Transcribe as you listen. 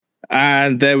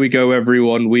And there we go,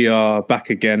 everyone. We are back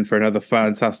again for another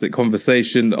fantastic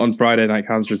conversation on Friday Night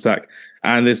Counter Attack.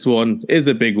 And this one is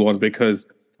a big one because,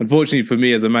 unfortunately for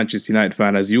me as a Manchester United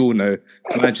fan, as you all know,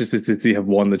 Manchester City have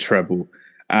won the treble.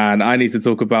 And I need to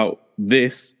talk about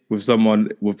this with someone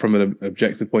from an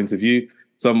objective point of view,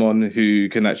 someone who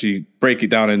can actually break it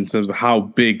down in terms of how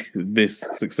big this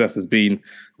success has been.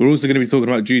 We're also going to be talking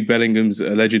about Jude Bellingham's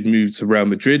alleged move to Real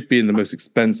Madrid, being the most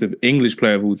expensive English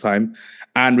player of all time.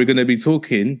 And we're going to be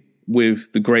talking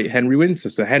with the great Henry Winter.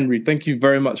 So, Henry, thank you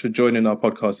very much for joining our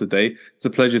podcast today. It's a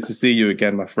pleasure to see you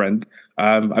again, my friend.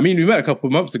 We met a couple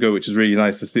of months ago, which is really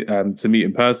nice to see, to meet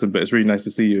in person, but it's really nice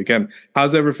to see you again.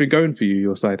 How's everything going for you,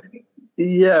 your side?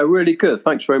 Yeah, really good.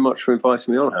 Thanks very much for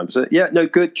inviting me on, Hamza. Yeah, no,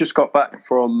 good. Just got back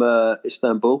from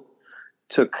Istanbul.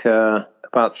 Took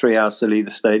about 3 hours to leave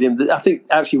the stadium. I think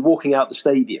actually walking out the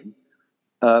stadium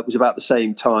was about the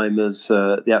same time as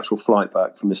the actual flight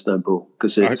back from Istanbul,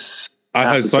 because it's... I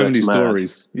heard so many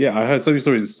stories. Yeah, I heard so many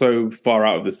stories so far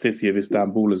out of the city of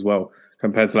Istanbul as well,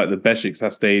 compared to like the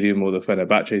Besiktas Stadium or the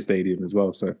Fenerbahce Stadium as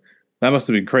well. So that must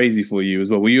have been crazy for you as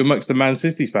well. Were you amongst the Man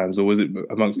City fans, or was it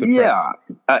amongst the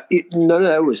press? No,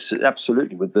 it was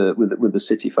absolutely with the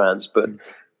City fans. But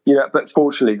but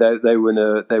fortunately they were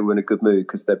in a good mood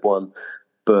because they'd won.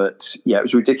 But yeah, it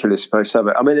was ridiculous. Supposed to have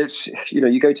it. I mean, it's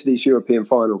you go to these European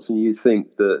finals and you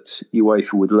think that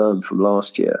UEFA would learn from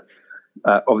last year.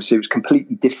 Obviously, it was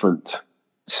completely different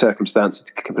circumstance,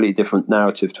 completely different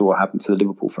narrative to what happened to the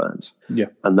Liverpool fans. Yeah,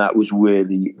 and that was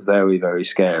really very, very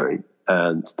scary.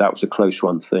 And that was a close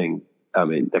run thing. I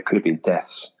mean, there could have been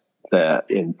deaths there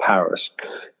in Paris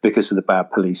because of the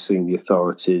bad policing. The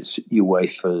authorities,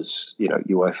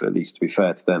 UEFA, at least to be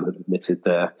fair to them, have admitted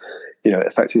their,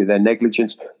 effectively their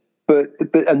negligence. But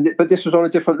this was on a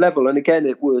different level. And again,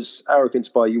 it was arrogance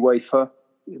by UEFA,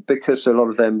 because a lot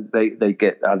of them they either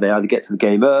get to the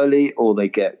game early or they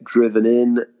get driven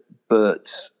in. But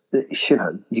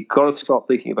you've got to start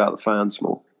thinking about the fans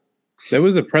more. There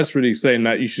was a press release saying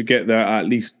that you should get there at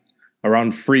least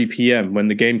around 3 p.m. when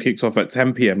the game kicks off at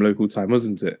 10 p.m. local time,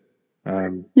 wasn't it? I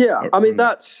mean,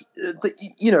 that's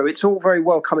it's all very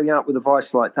well coming out with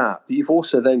advice like that, but you've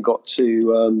also then got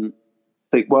to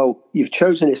think, well, you've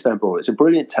chosen Istanbul. It's a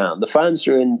brilliant town. The fans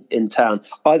are in town,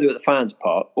 either at the fans'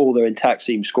 part or they're in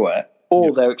Taksim Square,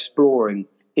 or they're exploring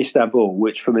Istanbul,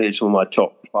 which for me is one of my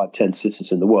top 5-10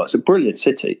 cities in the world. It's a brilliant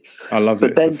city. I love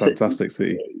it. It's a fantastic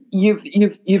city. You've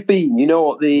been. You know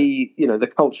what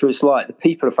the culture is like. The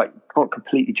people, in fact, you can't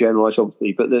completely generalise,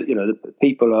 obviously, but the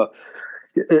people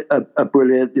are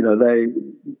brilliant.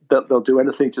 They'll do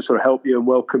anything to sort of help you and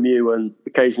welcome you, and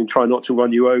occasionally try not to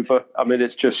run you over. I mean,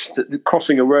 it's just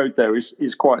crossing a road there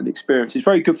is quite an experience. It's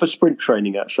very good for sprint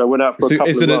training. Actually, I went out for a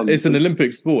couple of runs. It's an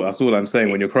Olympic sport. That's all I'm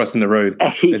saying. When you're crossing the road,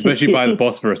 especially by the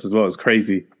Bosphorus as well, it's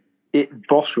crazy.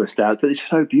 Bosphorus down, but it's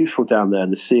so beautiful down there,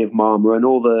 and the Sea of Marmara, and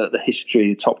all the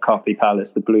history, the Topkapi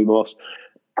Palace, the Blue Mosque.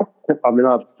 I mean,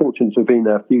 I've fortunate to have been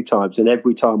there a few times, and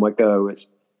every time I go,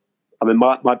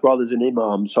 my brother's an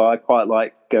imam, so I quite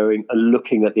like going and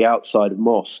looking at the outside of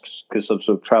mosques, because I've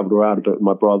sort of travelled around a bit with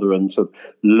my brother and sort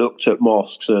of looked at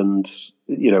mosques, and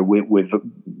with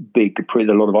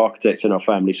a lot of architects in our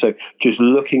family. So just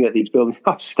looking at these buildings,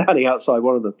 I'm standing outside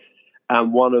one of them,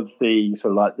 and one of the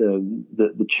sort of like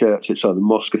the church, the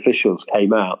mosque officials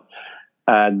came out.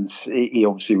 And he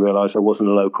obviously realised I wasn't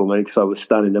a local man, because I was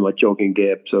standing in my jogging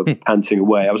gear, sort of panting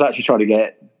away. I was actually trying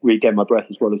to regain my breath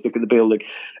as well as look at the building.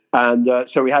 And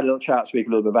so we had a little chat, speak a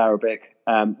little bit of Arabic.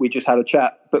 We just had a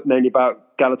chat, but mainly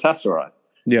about Galatasaray.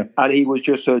 Yeah. And he was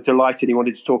just so delighted. He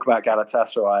wanted to talk about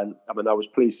Galatasaray. And I mean, I was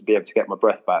pleased to be able to get my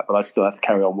breath back, but I still have to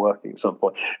carry on working at some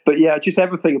point. But yeah, just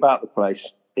everything about the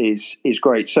place is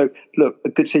great. So look, a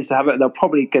good city to have it. They're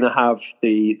probably going to have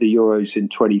the Euros in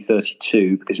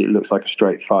 2032, because it looks like a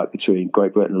straight fight between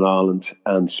Great Britain and Ireland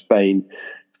and Spain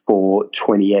for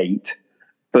 28.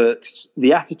 But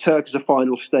the Ataturk is a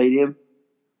final stadium.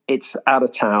 It's out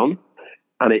of town,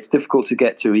 and it's difficult to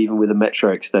get to even with a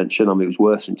metro extension. I mean, it was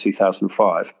worse in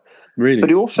 2005. Really?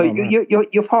 But also,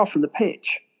 you're far from the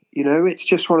pitch. It's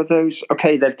just one of those,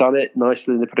 okay, they've done it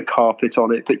nicely and they put a carpet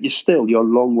on it, but you're a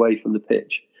long way from the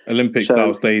pitch.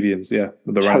 Olympic-style stadiums, yeah,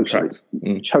 with the round tracks.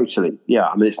 Totally, yeah.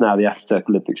 I mean, it's now the Ataturk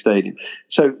Olympic Stadium.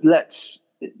 So let's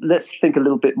think a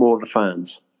little bit more of the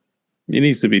fans. It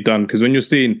needs to be done, because when you're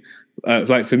seeing,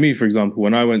 like for me, for example,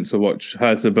 when I went to watch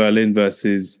Hertha Berlin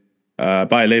versus Bayer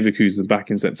Leverkusen back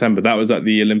in September, that was at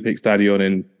the Olympic Stadion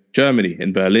in Germany,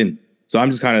 in Berlin. So I'm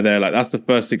just kind of there, like, that's the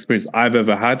first experience I've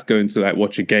ever had going to like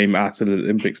watch a game at an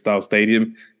Olympic style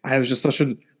stadium. And it was just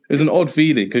it was an odd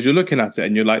feeling, because you're looking at it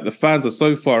and you're like, the fans are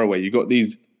so far away. You got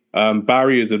these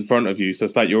barriers in front of you. So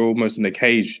it's like you're almost in a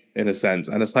cage in a sense.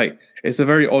 And it's like, it's a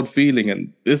very odd feeling.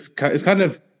 And it's kind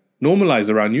of normalized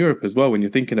around Europe as well when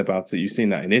you're thinking about it. You've seen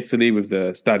that in Italy with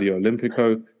the Stadio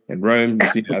Olimpico in Rome.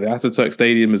 You've seen that at the Ataturk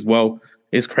Stadium as well.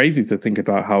 It's crazy to think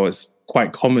about how it's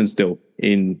quite common still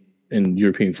in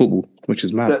European football, which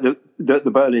is mad.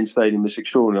 The Berlin Stadium is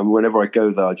extraordinary. I mean, whenever I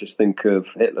go there, I just think of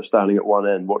Hitler standing at one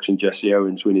end watching Jesse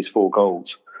Owens win his 4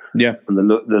 goals. Yeah, and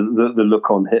the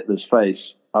look on Hitler's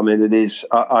face. I mean, it is.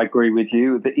 I agree with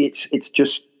you. It's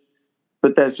just.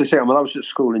 But there's this thing. I mean, I was at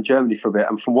school in Germany for a bit,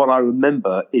 and from what I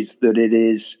remember, is that it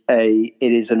is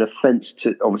an offence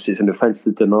to. Obviously, it's an offence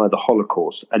to deny the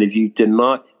Holocaust, and if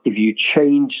you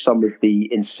change some of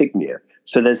the insignia.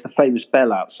 So there's the famous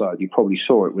bell outside. You probably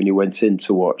saw it when you went in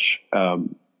to watch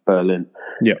Berlin.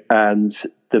 Yeah, and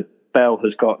the bell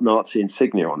has got Nazi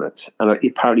insignia on it, and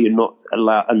apparently you're not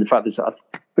allowed. And in fact, I'm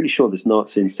pretty sure there's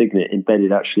Nazi insignia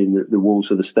embedded actually in the walls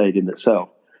of the stadium itself.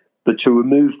 But to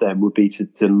remove them would be to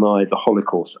deny the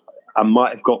Holocaust. I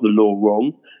might have got the law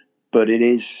wrong, but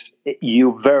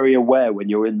you're very aware when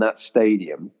you're in that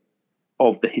stadium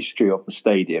of the history of the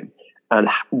stadium, and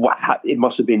it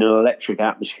must have been an electric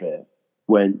atmosphere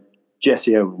when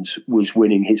Jesse Owens was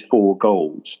winning his 4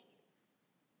 goals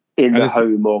in the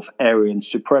home of Aryan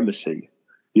supremacy.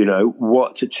 You know,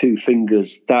 what to 2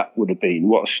 fingers that would have been.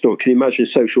 What a story. Can you imagine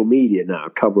social media now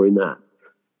covering that?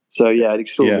 So, yeah, an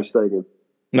extraordinary stadium.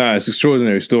 No, it's an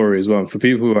extraordinary story as well. For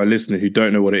people who are listening who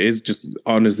don't know what it is, just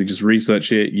honestly, just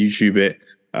research it, YouTube it.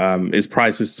 It's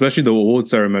priceless, especially the award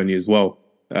ceremony as well.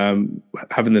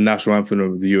 Having the national anthem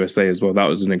of the USA as well. That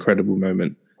was an incredible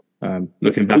moment.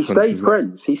 Looking back, he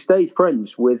stayed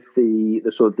friends with the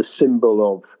sort of the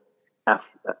symbol of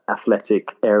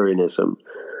athletic Aryanism,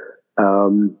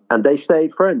 and they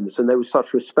stayed friends, and there was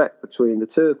such respect between the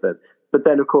two of them. But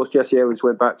then, of course, Jesse Owens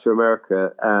went back to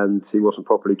America, and he wasn't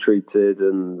properly treated,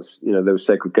 and there was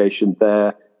segregation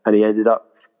there, and he ended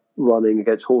up running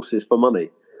against horses for money.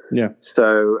 Yeah.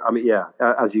 So, I mean, yeah,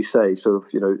 as you say, sort of,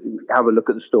 have a look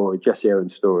at the story. Jesse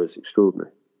Owens' story is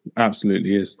extraordinary.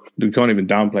 Absolutely is. We can't even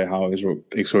downplay how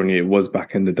extraordinary it was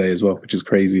back in the day as well, which is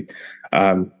crazy.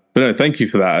 But no, thank you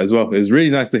for that as well. It's really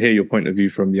nice to hear your point of view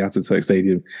from the Ataturk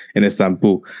Stadium in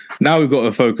Istanbul. Now we've got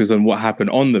to focus on what happened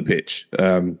on the pitch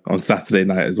on Saturday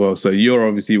night as well. So you're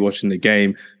obviously watching the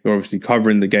game. You're obviously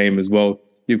covering the game as well.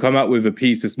 You've come out with a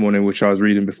piece this morning, which I was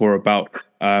reading before, about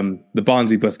the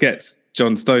Barnsley Busquets,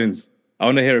 John Stones. I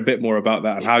want to hear a bit more about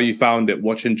that and how you found it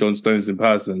watching John Stones in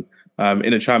person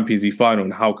in a Champions League final,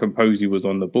 and how composed he was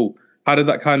on the ball. How did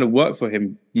that kind of work for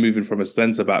him, moving from a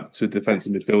centre-back to a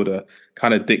defensive midfielder,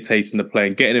 kind of dictating the play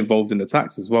and getting involved in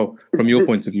attacks as well, from your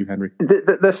point of view, Henry?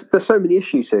 There's so many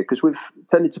issues here, because we've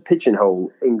tended to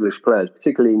pigeonhole English players,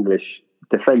 particularly English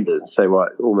defenders, and say,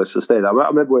 right, almost to stay there. I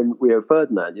remember when Rio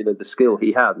Ferdinand, the skill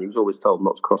he had, and he was always told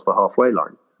not to cross the halfway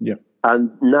line. Yeah.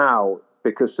 And now,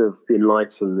 because of the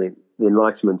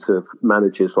enlightenment of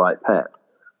managers like Pep,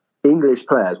 English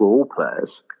players, well, all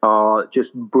players, are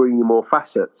just bringing more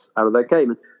facets out of their game.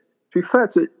 And to be fair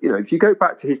to, if you go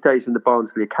back to his days in the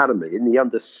Barnsley Academy, in the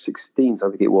under-16s, I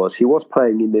think it was, he was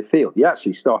playing in midfield. He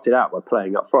actually started out by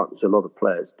playing up front, as a lot of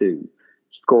players do,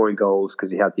 scoring goals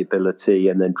because he had the ability,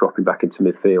 and then dropping back into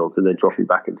midfield, and then dropping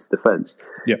back into defence.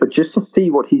 Yeah. But just to see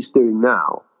what he's doing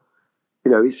now,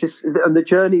 it's just, and the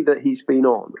journey that he's been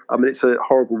on, I mean, it's a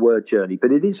horrible word, journey,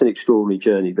 but it is an extraordinary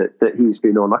journey that he's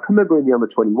been on. I can remember in the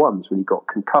under-21s when he got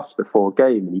concussed before a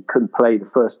game and he couldn't play the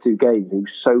first 2 games. He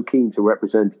was so keen to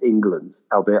represent England,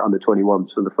 albeit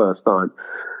under-21s for the first time.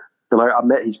 And I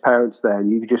met his parents there,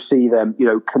 and you could just see them,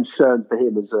 concerned for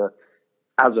him as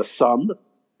a son.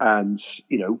 And,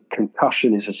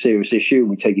 concussion is a serious issue, and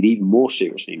we take it even more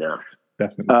seriously now.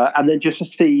 Definitely. And then just to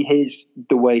see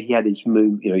the way he had his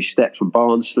move, he stepped from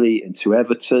Barnsley into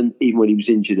Everton. Even when he was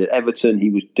injured at Everton,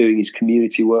 he was doing his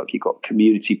community work. He got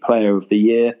Community Player of the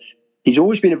Year. He's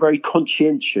always been a very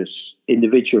conscientious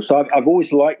individual. So I've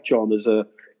always liked John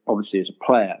obviously as a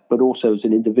player, but also as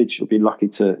an individual. Been lucky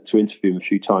to interview him a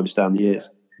few times down the years.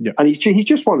 Yeah. And he's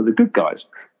just one of the good guys.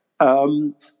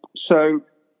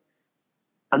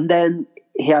 And then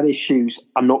he had issues.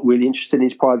 I'm not really interested in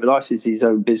his private life. It's his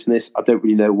own business. I don't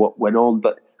really know what went on,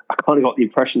 but I kind of got the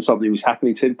impression something was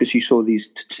happening to him, because you saw these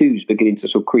tattoos beginning to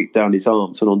sort of creep down his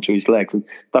arms and onto his legs. And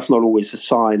that's not always a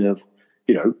sign of,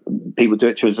 people do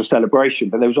it to as a celebration,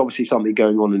 but there was obviously something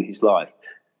going on in his life.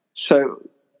 So,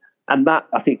 and that,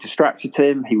 I think, distracted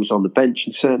him. He was on the bench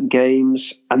in certain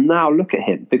games. And now look at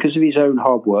him, because of his own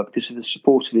hard work, because of the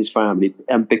support of his family,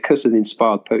 and because of the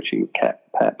inspired coaching of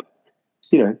Pep.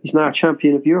 He's now a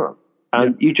champion of Europe.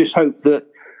 And you just hope that,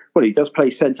 he does play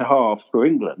centre-half for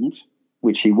England,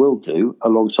 which he will do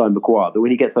alongside Maguire, that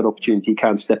when he gets that opportunity, he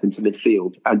can step into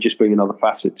midfield and just bring another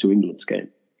facet to England's game.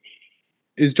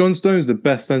 Is John Stones the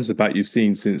best centre-back you've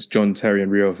seen since John Terry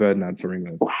and Rio Ferdinand for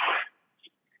England? Oof.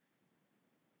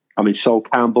 I mean, Sol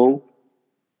Campbell,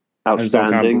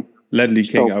 outstanding. Ledley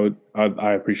King,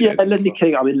 I appreciate. Yeah, Ledley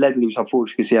King. I mean, Ledley was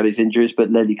unfortunate because he had his injuries,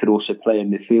 but Ledley could also play in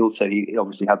midfield, so he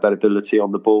obviously had that ability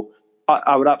on the ball.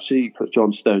 I would absolutely put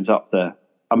John Stones up there.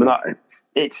 I mean,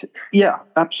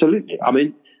 absolutely. I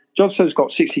mean, John Stones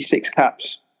got 66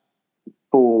 caps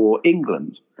for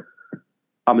England.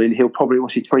 I mean, he'll probably,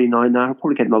 what's he, 29 now? He'll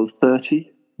probably get another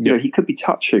 30. You know, he could be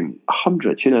touching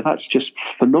 100. You know, that's just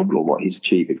phenomenal what he's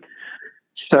achieving.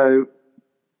 So,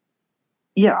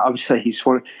 yeah, I would say he's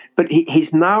one. But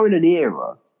he's now in an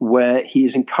era where he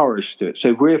is encouraged to it.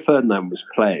 So if Rio Ferdinand was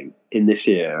playing in this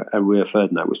year and Rio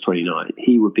Ferdinand was 29,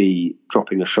 he would be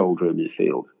dropping a shoulder in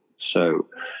midfield. So,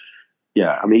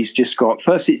 yeah, I mean, he's just got,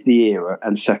 first it's the era,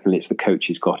 and secondly it's the coach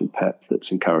he's got in Pep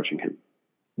that's encouraging him.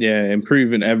 Yeah,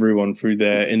 improving everyone through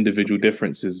their individual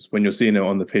differences. When you're seeing it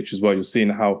on the pitch as well, you're seeing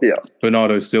how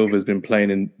Bernardo Silva has been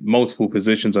playing in multiple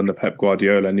positions under Pep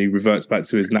Guardiola, and he reverts back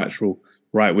to his natural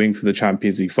right wing for the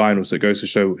Champions League final. So it goes to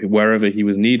show wherever he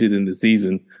was needed in the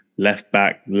season, left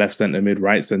back, left centre mid,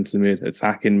 right centre mid,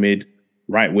 attacking mid,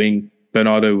 right wing,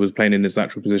 Bernardo was playing in his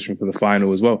natural position for the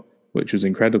final as well, which was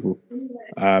incredible.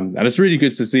 And it's really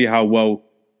good to see how well,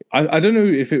 I don't know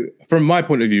if it, from my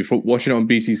point of view, from watching it on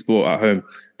BT Sport at home,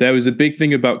 there was a big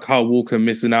thing about Kyle Walker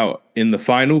missing out in the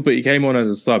final, but he came on as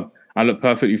a sub and looked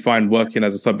perfectly fine working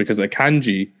as a sub because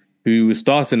Akanji, who was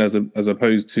starting as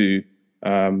opposed to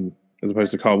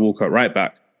Kyle Walker at right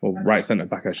back, or right centre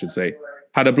back, I should say,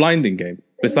 had a blinding game.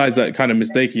 Besides that kind of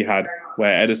mistake he had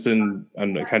where Ederson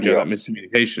and Akanji had that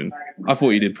miscommunication, I thought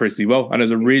he did pretty well. And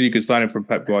there's a really good signing from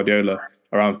Pep Guardiola,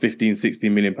 around 15,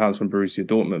 16 million pounds from Borussia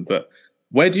Dortmund. But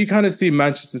where do you kind of see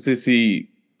Manchester City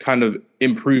kind of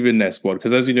improving their squad?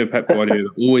 Because as you know, Pep Guardiola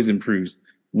always improves.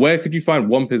 Where could you find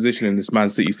one position in this Man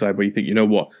City side where you think, you know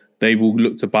what, they will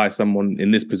look to buy someone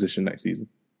in this position next season?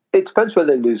 It depends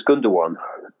whether they lose Gundogan.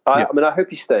 I mean, I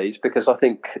hope he stays because I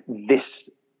think this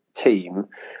team,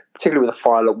 particularly with a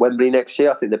final at Wembley next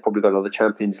year, I think they've probably got another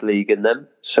Champions League in them.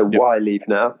 So why leave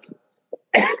now?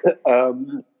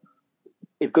 If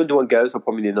Gundogan goes, they'll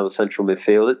probably need another central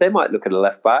midfielder. They might look at a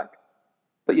left back.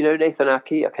 But, you know, Nathan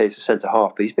Ake, okay, he's a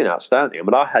centre-half, but he's been outstanding. I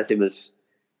mean, I had him as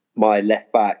my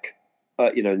left back,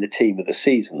 in the team of the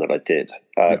season that I did,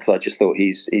 because I just thought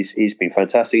he's been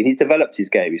fantastic. And he's developed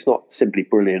his game. He's not simply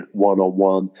brilliant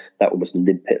one-on-one, that almost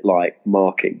limpet-like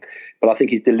marking. But I think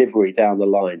his delivery down the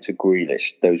line to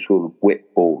Grealish, those sort of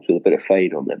whip balls with a bit of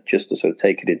fade on them, just to sort of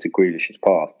take it into Grealish's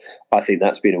path, I think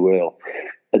that's been a real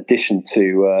addition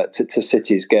to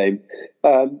City's game.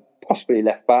 Possibly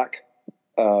left back.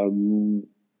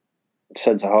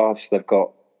 Centre halves, they've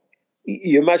got.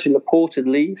 You imagine Laporte would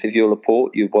leave. If you're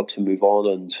Laporte, you'd want to move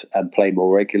on and play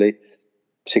more regularly,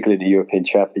 particularly in the European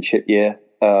Championship year.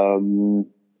 But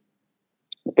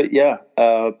yeah,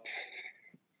 do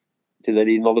they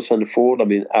need another centre forward? I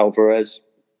mean, Alvarez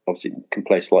obviously can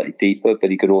play slightly deeper,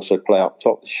 but he can also play up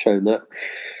top. He's shown that.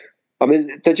 I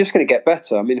mean, they're just going to get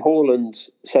better. I mean, Haaland's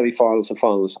semi-finals and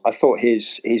finals, I thought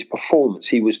his performance,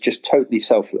 he was just totally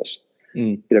selfless.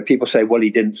 You know, people say, well, he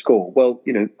didn't score. Well,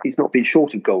 you know, he's not been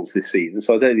short of goals this season,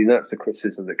 so I don't think that's the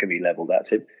criticism that can be levelled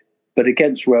at him. But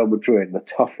against Real Madrid, the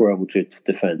tough Real Madrid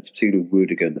defence, particularly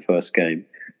Rudiger in the first game,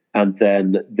 and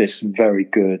then this very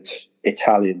good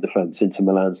Italian defence into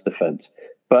Milan's defence.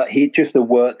 But just the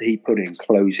work that he put in,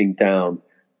 closing down,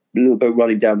 a little bit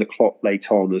running down the clock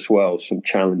late on as well, some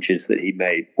challenges that he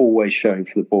made, always showing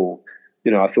for the ball.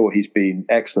 You know, I thought he's been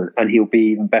excellent, and he'll be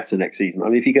even better next season. I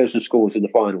mean, if he goes and scores in the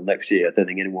final next year, I don't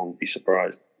think anyone will be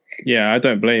surprised. Yeah, I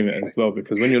don't blame it as well,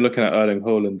 because when you're looking at Erling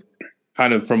Haaland,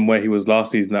 kind of from where he was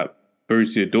last season at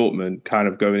Borussia Dortmund, kind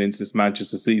of going into this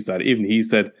Manchester City side, even he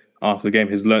said after the game,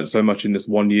 he's learnt so much in this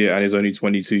 1 year and he's only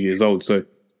 22 years old. So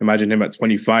imagine him at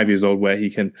 25 years old, where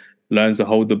he can learn to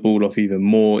hold the ball off even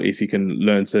more, if he can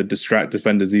learn to distract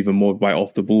defenders even more by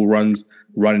off the ball runs,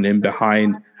 running in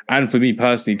behind. And for me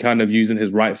personally, kind of using his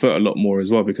right foot a lot more as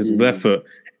well, because his left foot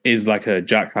is like a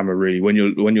jackhammer, really. When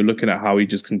you're looking at how he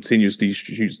just continuously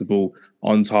shoots the ball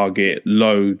on target,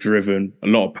 low, driven, a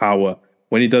lot of power.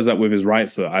 When he does that with his right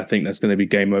foot, I think that's going to be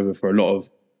game over for a lot of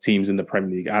teams in the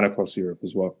Premier League and across Europe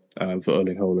as well, for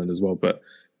Erling Haaland as well. But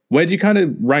where do you kind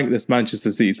of rank this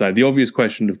Manchester City side? The obvious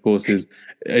question, of course, does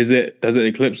it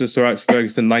eclipse the Sir Alex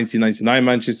Ferguson 1999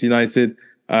 Manchester United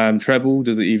treble?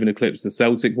 Does it even eclipse the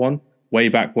Celtic one way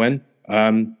back when?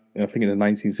 I think in the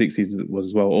 1960s it was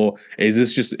as well. Or is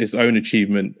this just its own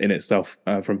achievement in itself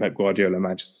from Pep Guardiola and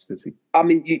Manchester City? I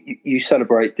mean, you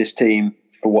celebrate this team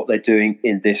for what they're doing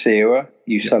in this era.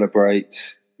 You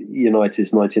celebrate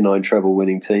United's 99 treble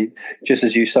winning team, just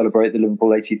as you celebrate the Liverpool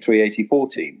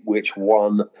 83-84 team, which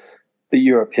won the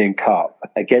European Cup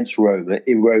against Roma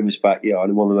in Roma's backyard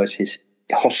in one of the most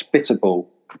inhospitable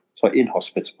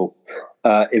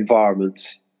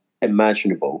environments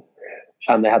imaginable.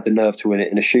 And they had the nerve to win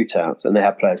it in a shootout. And they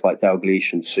had players like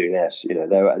Dalglish and Souness.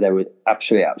 They were an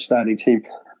absolutely outstanding team.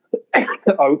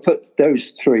 I would put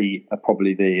those three are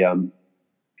probably the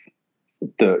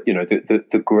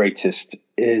greatest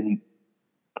in.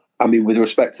 I mean, with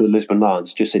respect to the Lisbon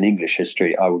Lions, just in English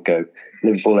history, I would go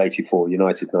Liverpool 84,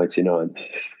 United 99,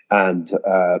 and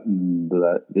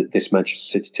this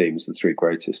Manchester City team is the three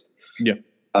greatest. Yeah.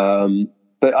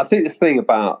 But I think the thing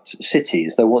about City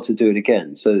is they want to do it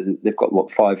again. So they've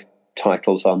got, 5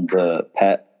 titles under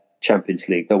Pep, Champions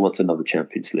League. They want another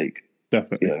Champions League.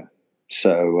 Definitely.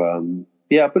 So,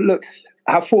 but look,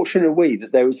 how fortunate are we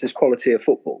that there is this quality of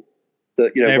football?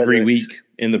 That every week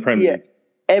in the Premier League.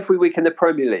 Every week in the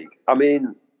Premier League. I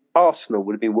mean, Arsenal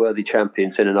would have been worthy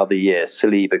champions in another year.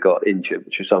 Saliba got injured,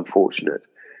 which was unfortunate.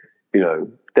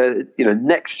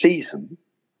 Next season,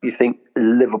 you think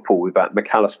Liverpool with that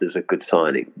McAllister's a good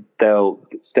signing.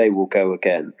 They will go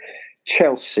again.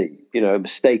 Chelsea, a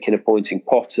mistake in appointing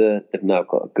Potter. They've now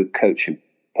got a good coach in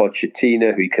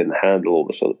Pochettino who can handle all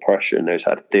the sort of pressure and knows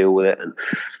how to deal with it. And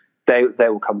they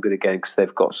will come good again because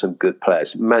they've got some good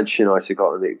players. Manchester United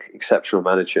got an exceptional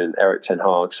manager in Erik ten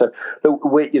Hag. So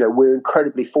we're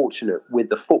incredibly fortunate with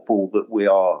the football that we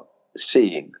are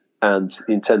seeing and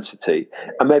the intensity.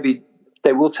 And maybe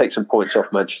they will take some points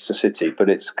off Manchester City, but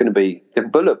it's going to be.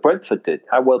 But look, Brentford did.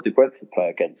 How well did Brentford play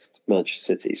against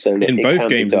Manchester City? So in both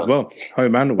games as well,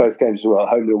 home and away. Both games as well,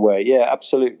 home and away. Yeah,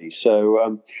 absolutely.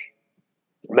 So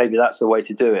maybe that's the way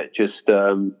to do it. Just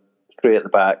 3 at the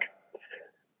back.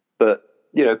 But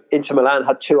Inter Milan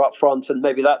had 2 up front, and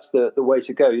maybe that's the way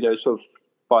to go. Sort of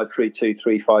 5-3-2,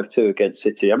 3-5-2 against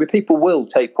City. I mean, people will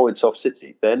take points off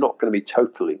City. They're not going to be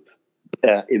totally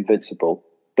invincible.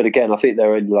 But again, I think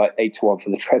they're in 8-1 for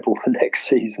the treble for next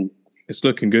season. It's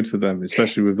looking good for them,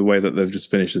 especially with the way that they've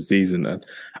just finished the season. And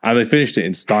they finished it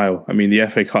in style. I mean, the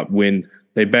FA Cup win,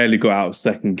 they barely got out of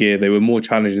second gear. They were more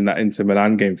challenging in that Inter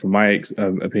Milan game, from my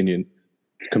opinion,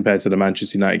 compared to the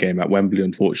Manchester United game at Wembley,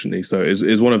 unfortunately. So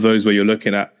it's one of those where you're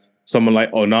looking at someone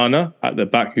like Onana at the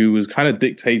back, who was kind of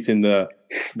dictating the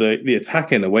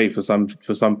attack in a way for some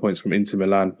points from Inter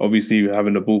Milan. Obviously,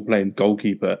 having a ball playing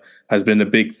goalkeeper has been a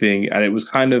big thing, and it was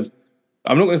kind of,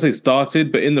 I'm not going to say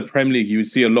started, but in the Premier League you would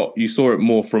see a lot. You saw it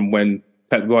more from when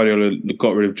Pep Guardiola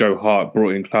got rid of Joe Hart,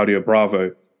 brought in Claudio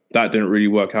Bravo. That didn't really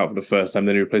work out for the first time.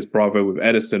 Then he replaced Bravo with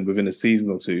Edison within a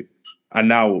season or two. And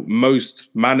now most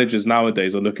managers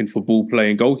nowadays are looking for ball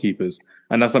playing goalkeepers,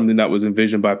 and that's something that was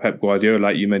envisioned by Pep Guardiola,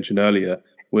 like you mentioned earlier,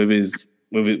 with his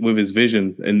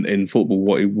vision in football,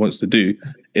 what he wants to do.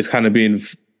 It's kind of being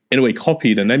in a way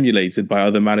copied and emulated by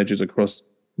other managers across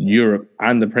Europe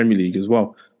and the Premier League as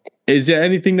well. Is there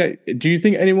anything do you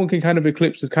think anyone can kind of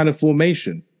eclipse this kind of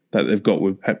formation that they've got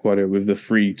with Pep Guardiola with the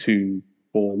 3-2-4-1?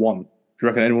 Do you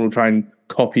reckon anyone will try and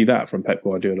copy that from Pep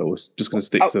Guardiola, or just going to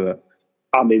stick to that?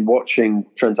 I mean, watching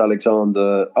Trent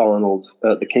Alexander-Arnold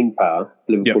at the King Power,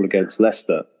 Liverpool against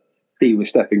Leicester, he was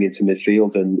stepping into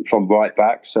midfield and from right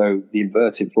back, so the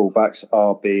inverted fullbacks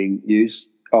are being used.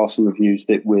 Arsenal have used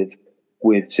it with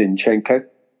Zinchenko.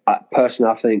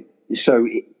 Personally, I think so.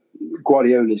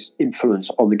 Guardiola's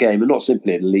influence on the game, and not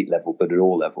simply at elite level, but at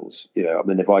all levels. I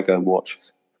mean, if I go and watch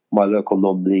my local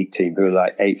non-league team, who are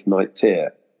like 8th, 9th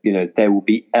tier, there will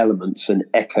be elements and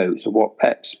echoes of what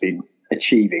Pep's been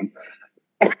achieving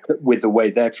with the way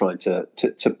they're trying to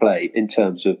play in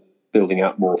terms of building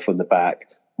out more from the back,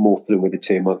 more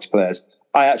fluidity amongst players.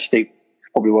 I actually think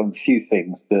probably one of the few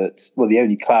things the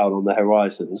only cloud on the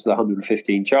horizon is the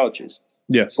 115 charges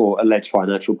for alleged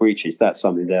financial breaches. That's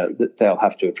something that they'll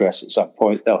have to address at some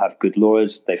point. They'll have good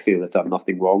lawyers. They feel they've done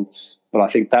nothing wrong. But I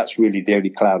think that's really the only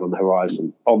cloud on the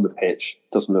horizon. On the pitch,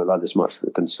 doesn't look like there's much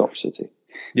that can stop City.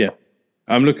 Yeah.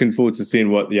 I'm looking forward to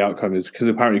seeing what the outcome is, because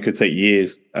apparently it could take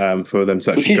years for them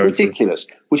to actually go ridiculous.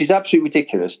 Which is absolutely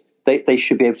ridiculous. They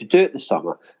should be able to do it this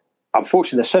summer.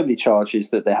 Unfortunately, there's so many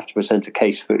charges that they have to present a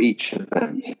case for each of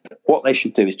them. What they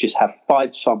should do is just have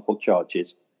 5 sample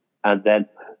charges and then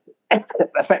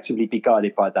effectively be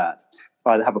guided by that.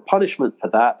 Either have a punishment for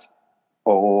that,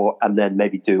 and then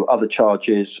maybe do other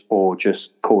charges, or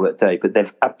just call it a day. But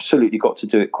they've absolutely got to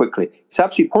do it quickly. It's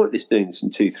absolutely pointless doing this in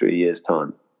 2-3 years'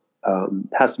 time.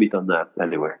 It has to be done now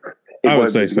anyway. I would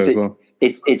say so as well.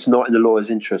 it's not in the lawyer's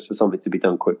interest for something to be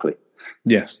done quickly.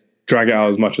 Yes. Drag it out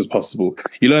as much as possible.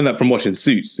 You learn that from watching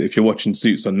Suits. If you're watching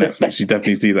Suits on Netflix, you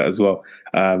definitely see that as well.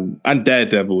 And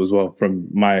Daredevil as well, from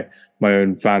my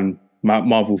own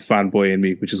Marvel fanboy in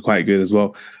me, which is quite good as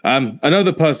well.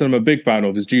 Another person I'm a big fan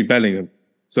of is Jude Bellingham.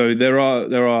 So there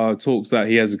are talks that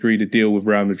he has agreed a deal with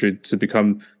Real Madrid to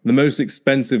become the most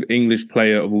expensive English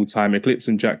player of all time,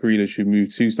 eclipsing Jack Grealish, who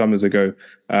moved 2 summers ago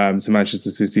to Manchester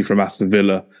City from Aston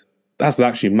Villa. That's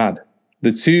actually mad.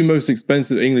 The 2 most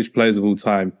expensive English players of all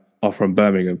time are from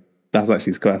Birmingham. That's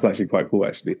actually quite cool,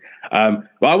 actually. But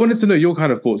I wanted to know your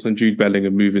kind of thoughts on Jude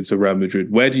Bellingham moving to Real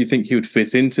Madrid. Where do you think he would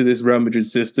fit into this Real Madrid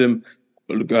system?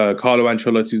 Carlo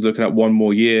Ancelotti's looking at 1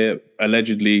 more year,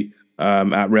 allegedly,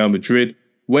 at Real Madrid.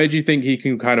 Where do you think he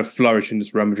can kind of flourish in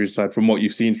this Real Madrid side from what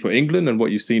you've seen for England and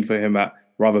what you've seen for him at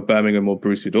rather Birmingham or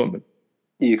Borussia Dortmund?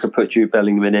 You could put Jude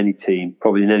Bellingham in any team,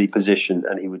 probably in any position,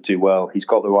 and he would do well. He's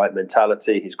got the right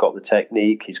mentality. He's got the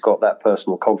technique. He's got that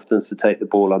personal confidence to take the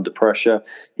ball under pressure.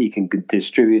 He can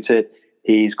distribute it.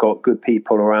 He's got good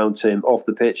people around him off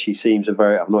the pitch. He seems I've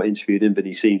not interviewed him, but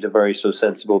he seems a very sort of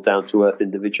sensible, down-to-earth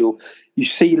individual. You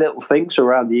see little things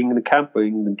around the England camp or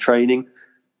England training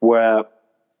where,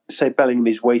 say, Bellingham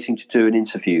is waiting to do an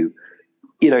interview.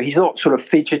 He's not sort of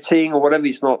fidgeting or whatever.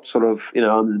 He's not sort of,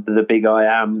 I'm the big I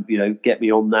am, get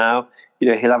me on now.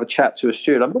 He'll have a chat to a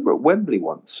steward. I remember at Wembley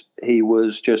once, he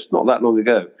was just, not that long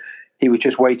ago, he was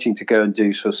just waiting to go and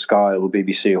do sort of Sky or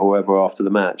BBC or whoever after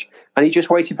the match. And he just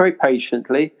waited very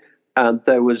patiently. And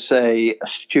there was a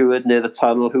steward near the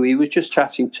tunnel who he was just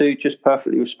chatting to, just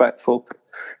perfectly respectful,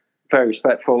 very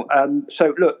respectful. And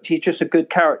so, look, he's just a good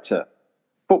character.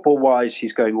 Football-wise,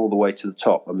 he's going all the way to the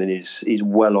top. I mean, he's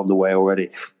well on the way already.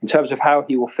 In terms of how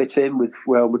he will fit in with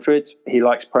Real Madrid, he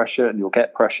likes pressure and he'll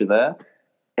get pressure there.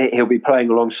 He'll be playing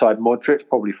alongside Modric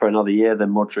probably for another year.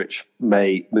 Then Modric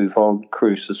may move on,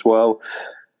 Kroos as well.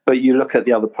 But you look at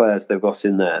the other players they've got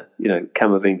in there,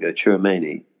 Camavinga,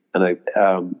 Tchouaméni. I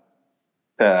know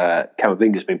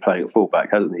Camavinga's been playing at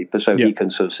fullback, hasn't he? But so he can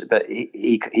but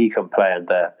he can play in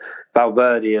there.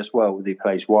 Valverde as well, whether he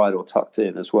plays wide or tucked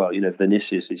in as well.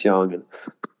 Vinicius is young,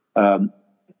 and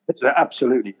so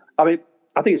absolutely. I mean,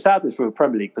 I think it's sadness from a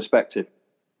Premier League perspective.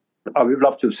 I would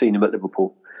love to have seen him at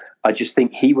Liverpool. I just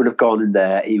think he would have gone in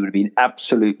there. He would have been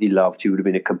absolutely loved. He would have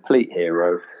been a complete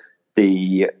hero.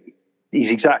 He's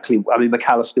exactly. I mean,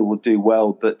 McAllister will do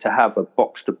well, but to have a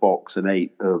box to box an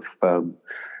 8 of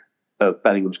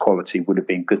Bellingham's quality would have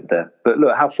been good there. But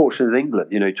look, how fortunate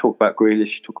England. You talk about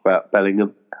Grealish, talk about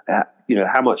Bellingham.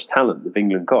 How much talent have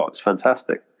England got? It's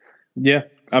fantastic. Yeah,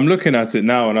 I'm looking at it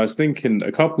now, and I was thinking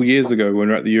a couple of years ago when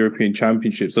we were at the European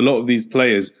Championships, a lot of these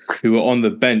players who were on the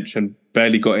bench and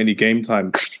barely got any game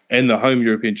time in the home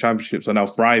European Championships are now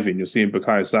thriving. You're seeing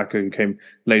Bukayo Saka, who came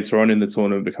later on in the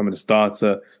tournament, becoming a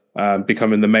starter,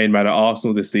 becoming the main man at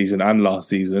Arsenal this season and last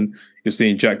season. You're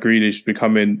seeing Jack Grealish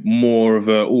becoming more of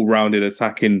an all-rounded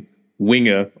attacking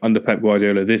winger under Pep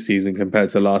Guardiola this season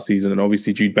compared to last season. And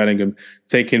obviously Jude Bellingham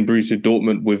taking Borussia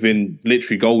Dortmund within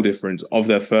literally goal difference of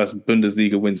their first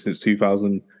Bundesliga win since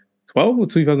 2012 or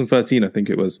 2013, I think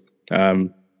it was,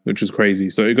 which was crazy.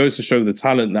 So it goes to show the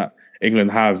talent that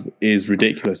England have is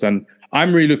ridiculous. And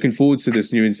I'm really looking forward to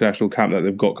this new international camp that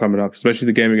they've got coming up, especially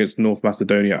the game against North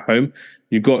Macedonia at home.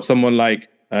 You've got someone like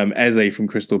Eze from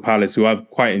Crystal Palace, who I've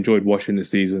quite enjoyed watching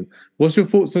this season. What's your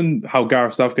thoughts on how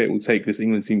Gareth Southgate will take this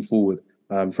England team forward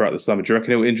throughout the summer? Do you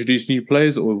reckon he'll introduce new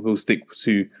players, or will stick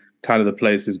to kind of the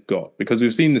players he's got? Because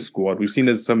we've seen the squad, we've seen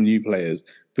there's some new players,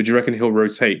 but do you reckon he'll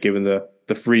rotate given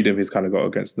the freedom he's kind of got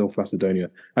against North Macedonia?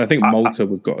 And I think Malta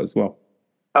we've got as well.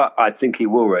 I think he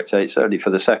will rotate, certainly for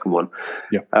the second one.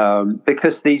 Yeah.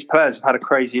 Because these players have had a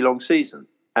crazy long season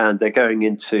and they're going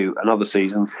into another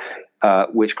season,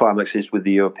 which climaxes with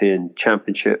the European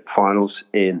Championship finals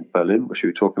in Berlin, which we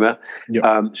were talking about.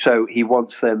 Yep. So he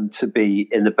wants them to be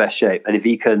in the best shape. And if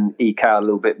he can eke out a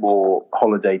little bit more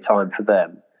holiday time for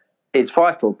them, it's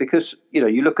vital because,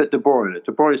 you look at De Bruyne.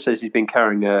 De Bruyne says he's been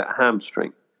carrying a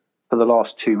hamstring for the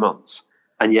last 2 months.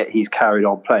 And yet he's carried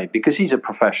on playing because he's a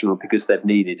professional, because they've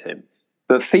needed him.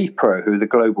 But FIFPro, who are the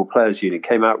global players unit,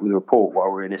 came out with a report while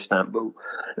we were in Istanbul.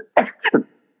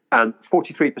 And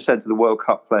 43% of the World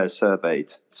Cup players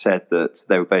surveyed said that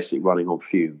they were basically running on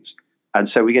fumes. And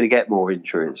so we're going to get more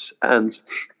injuries. And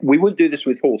we wouldn't do this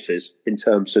with horses in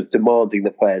terms of demanding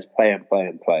the players play and play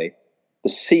and play. The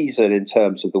season in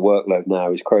terms of the workload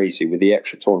now is crazy with the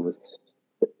extra tournaments.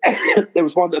 There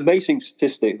was one amazing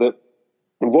statistic that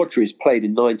Rodri's played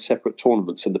in 9 separate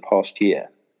tournaments in the past year.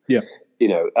 Yeah.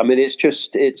 I mean,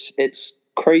 it's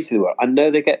crazy. I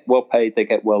know they get well paid, they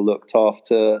get well looked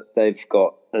after. They've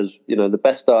got, as you know, the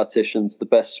best dietitians, the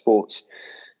best sports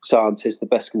scientists, the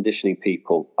best conditioning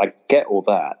people. I get all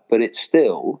that, but it's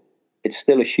still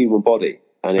a human body,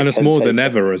 and it's more than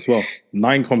ever as well.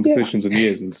 9 competitions in a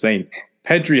year is insane.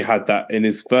 Pedri had that in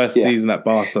his first season at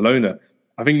Barcelona.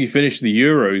 I think he finished the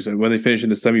Euros, and when they finished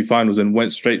in the semi-finals and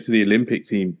went straight to the Olympic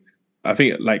team, I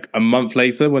think like a month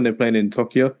later when they're playing in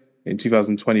Tokyo in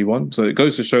 2021. So it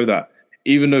goes to show that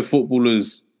even though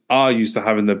footballers are used to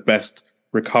having the best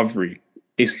recovery,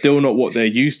 it's still not what they're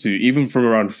used to, even from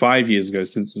around 5 years ago,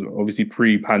 since obviously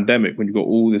pre-pandemic, when you've got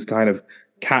all this kind of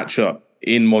catch-up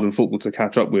in modern football to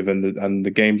catch up with, and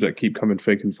the games that keep coming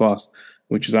thick and fast,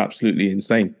 which is absolutely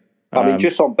insane. I mean,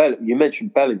 just on Bellingham, you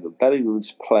mentioned Bellingham.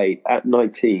 Bellingham's played at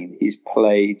 19. He's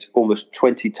played almost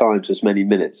 20 times as many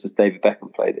minutes as David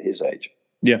Beckham played at his age.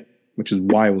 Yeah, which is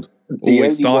wild.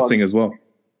 Always starting as well.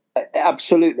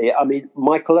 Absolutely. I mean,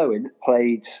 Michael Owen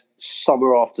played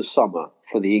summer after summer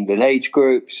for the England age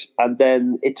groups, and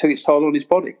then it took its toll on his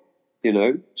body, you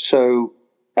know. So,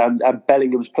 and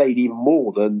Bellingham's played even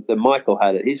more than Michael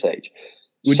had at his age.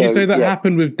 Would you say that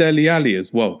happened with Dele Alli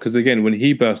as well? Because again, when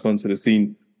he burst onto the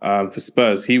scene for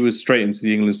Spurs, he was straight into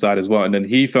the England side as well, and then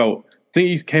he felt. I think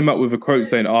he came up with a quote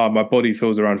saying, my body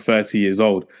feels around 30 years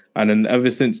old. And then ever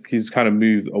since he's kind of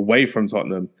moved away from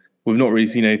Tottenham, we've not really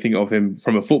seen anything of him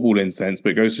from a footballing sense, but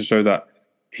it goes to show that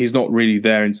he's not really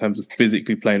there in terms of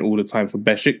physically playing all the time for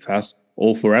Besiktas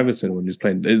or for Everton when he's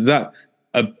playing. Is that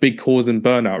a big cause in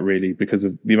burnout, really, because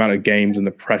of the amount of games and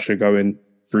the pressure going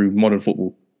through modern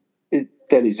football?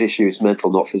 Dele's issue is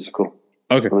mental, not physical.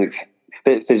 Okay.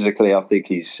 Physically, I think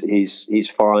he's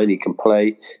fine. He can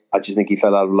play. I just think he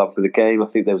fell out of love with the game. I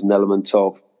think there was an element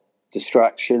of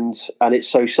distractions, and it's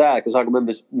so sad because I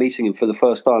remember meeting him for the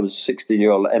first time as a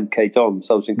 16-year-old at MK Dons.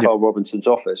 I was in Carl Robinson's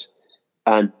office,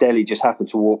 and Dele just happened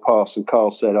to walk past, and Carl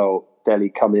said, "Oh, Dele,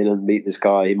 come in and meet this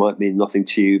guy. He might mean nothing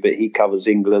to you, but he covers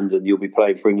England, and you'll be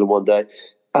playing for England one day."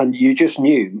 And you just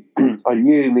knew. I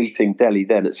knew meeting Dele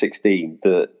then at 16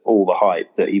 that all the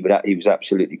hype that he was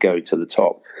absolutely going to the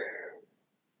top.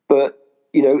 But,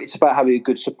 you know, it's about having a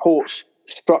good support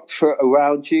structure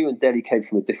around you. And Dele came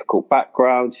from a difficult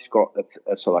background. He's got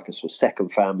a sort of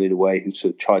second family in a way who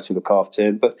sort of tried to look after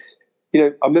him. But, you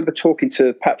know, I remember talking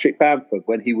to Patrick Bamford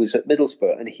when he was at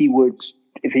Middlesbrough, and he would,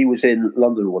 if he was in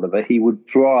London or whatever, he would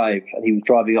drive, and he was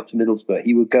driving up to Middlesbrough.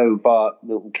 He would go via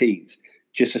Milton Keynes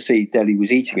just to see Dele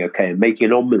was eating okay and making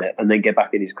an omelette, and then get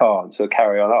back in his car and sort of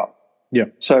carry on up. Yeah.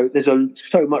 So there's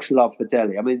so much love for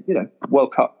Dele. I mean, you know,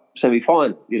 World Cup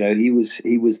semi-final, you know, he was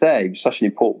there. He was such an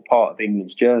important part of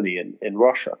England's journey in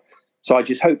Russia. So I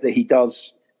just hope that he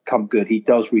does come good. He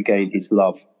does regain his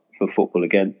love for football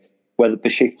again. Whether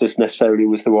Besiktas necessarily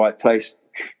was the right place,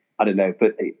 I don't know.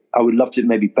 But I would love to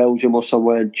maybe Belgium or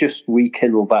somewhere and just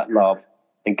rekindle that love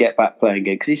and get back playing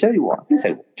again. Because he's only, I think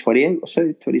he's 28 or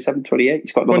so, 27, 28.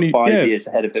 He's got another 5 years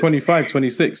ahead of him. 25,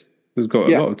 26. He's got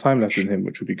a lot of time left in him,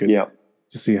 which would be good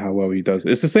to see how well he does.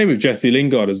 It's the same with Jesse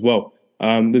Lingard as well.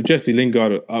 With Jesse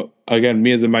Lingard, again,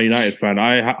 me as a Man United fan,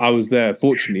 I was there,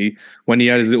 fortunately, when he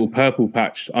had his little purple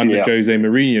patch under Jose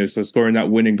Mourinho, so scoring that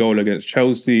winning goal against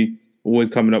Chelsea, always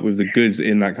coming up with the goods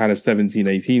in that kind of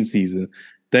 17-18 season.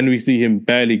 Then we see him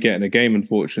barely getting a game,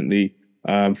 unfortunately,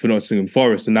 for Nottingham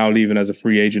Forest, and now leaving as a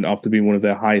free agent after being one of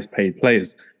their highest paid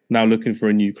players, now looking for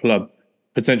a new club.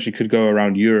 Potentially could go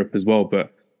around Europe as well,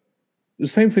 but the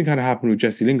same thing kind of happened with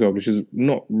Jesse Lingard, which is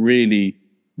not really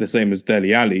the same as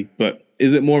Dele Alli, but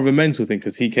is it more of a mental thing?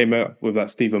 Because he came out with that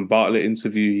Stephen Bartlett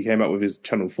interview. He came out with his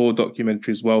Channel 4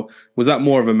 documentary as well. Was that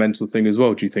more of a mental thing as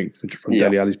well, do you think, from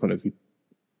Dele Alli's point of view?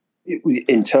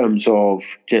 In terms of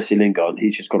Jesse Lingard,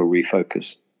 he's just got to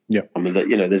refocus. Yeah. I mean,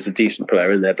 you know, there's a decent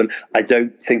player in there, but I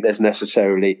don't think there's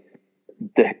necessarily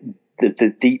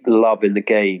the deep love in the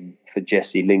game for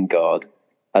Jesse Lingard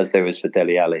as there is for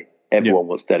Dele Alli. Everyone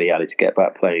wants Dele Alli to get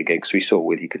back playing again because we saw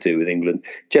what he could do with England.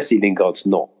 Jesse Lingard's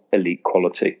not elite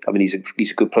quality. I mean,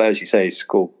 he's a good player, as you say. He's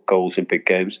scored goals in big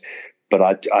games, but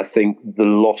I think the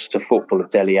loss to football of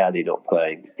Dele Alli not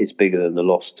playing is bigger than the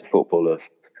loss to football of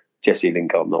Jesse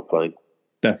Lingard not playing.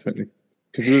 Definitely,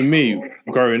 because with me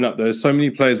growing up, there's so many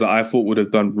players that I thought would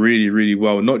have done really, really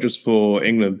well, not just for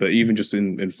England, but even just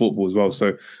in football as well.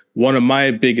 So one of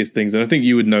my biggest things, and I think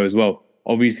you would know as well,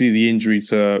 obviously the injury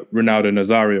to Ronaldo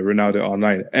Nazario, Ronaldo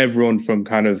R9. Everyone from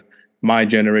kind of my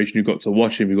generation who got to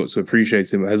watch him, who got to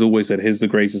appreciate him, has always said he's the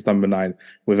greatest number 9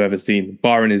 we've ever seen.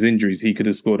 Barring his injuries, he could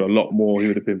have scored a lot more. He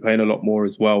would have been playing a lot more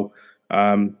as well.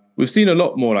 We've seen a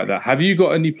lot more like that. Have you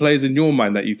got any players in your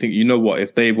mind that you think, you know what,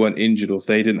 if they weren't injured or if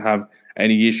they didn't have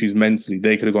any issues mentally,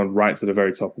 they could have gone right to the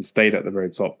very top and stayed at the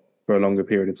very top for a longer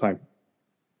period of time?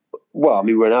 Well, I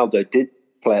mean, Ronaldo did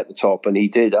play at the top, and he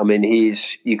did. I mean,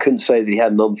 you couldn't say that he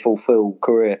had an unfulfilled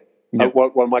career. Yeah.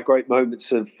 One of my favourite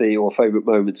moments of the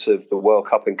World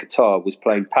Cup in Qatar was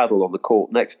playing paddle on the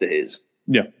court next to his.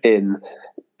 Yeah. In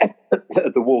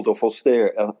the Waldorf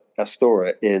Astoria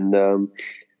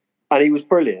and he was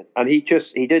brilliant. And he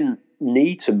didn't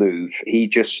need to move. He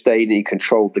just stayed and he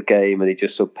controlled the game and he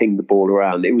just sort of pinged the ball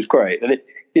around. It was great. And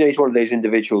he's one of those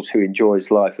individuals who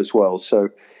enjoys life as well. So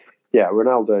yeah,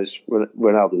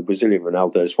 the Brazilian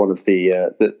Ronaldo is one of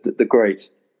the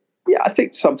greats. Yeah, I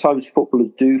think sometimes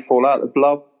footballers do fall out of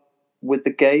love with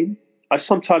the game. I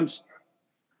sometimes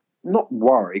not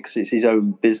worry because it's his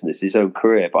own business, his own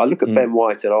career. But I look at Ben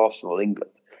White at Arsenal,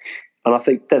 England, and I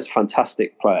think there's a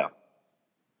fantastic player.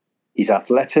 He's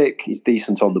athletic. He's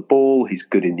decent on the ball. He's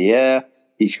good in the air.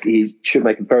 He should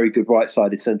make a very good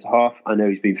right-sided centre-half. I know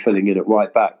he's been filling in at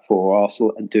right-back for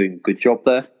Arsenal and doing a good job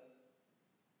there.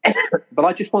 But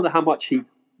I just wonder how much he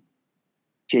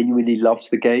genuinely loves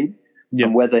the game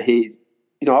and whether he...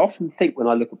 I often think when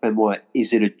I look at Ben White,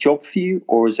 is it a job for you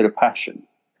or is it a passion?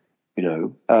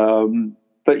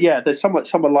 But yeah, there's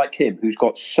someone like him who's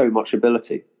got so much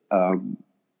ability.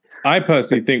 I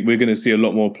personally think we're going to see a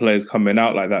lot more players coming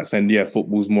out like that saying, yeah,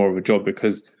 football's more of a job,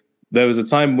 because there was a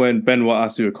time when Benoit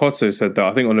Asuakoto said that,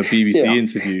 I think on a BBC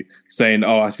interview, saying,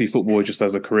 I see football just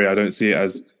as a career. I don't see it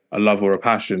as a love or a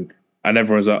passion. And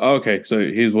everyone's like, okay, so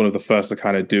he's one of the first to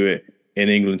kind of do it in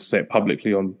England, to say it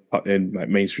publicly in like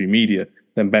mainstream media.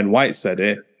 Then Ben White said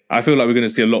it. I feel like we're going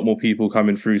to see a lot more people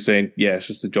coming through saying, yeah, it's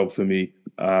just a job for me.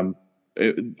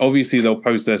 Obviously, they'll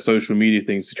post their social media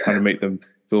things to try to make them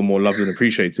feel more loved and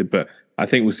appreciated. But I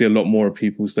think we'll see a lot more of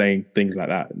people saying things like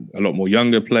that. A lot more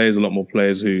younger players, a lot more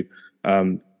players who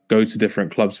go to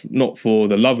different clubs, not for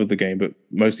the love of the game, but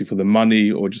mostly for the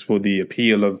money or just for the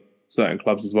appeal of certain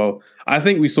clubs as well. I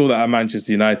think we saw that at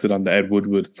Manchester United under Ed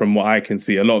Woodward. From what I can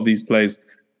see, a lot of these players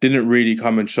didn't really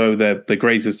come and show their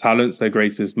greatest talents, their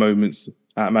greatest moments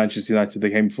at Manchester United. They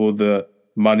came for the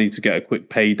money to get a quick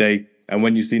payday. And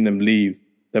when you've seen them leave,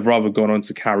 they've rather gone on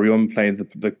to carry on playing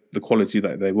the quality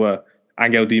that they were.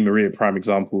 Angel Di Maria, prime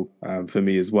example for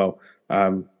me as well.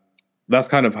 That's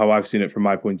kind of how I've seen it from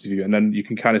my point of view. And then you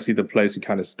can kind of see the players who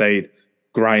kind of stayed,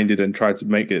 grinded and tried to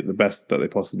make it the best that they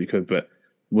possibly could. But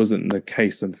wasn't the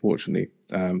case, unfortunately,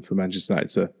 for Manchester United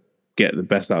to get the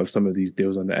best out of some of these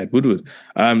deals under Ed Woodward.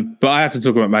 But I have to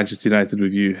talk about Manchester United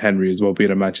with you, Henry, as well,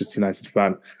 being a Manchester United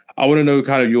fan. I want to know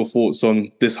kind of your thoughts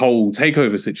on this whole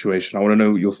takeover situation. I want to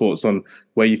know your thoughts on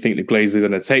where you think the Glazers are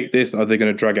going to take this. Are they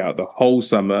going to drag it out the whole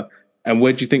summer? And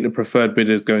where do you think the preferred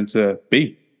bidder is going to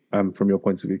be from your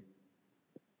point of view?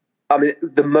 I mean,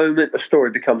 the moment a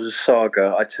story becomes a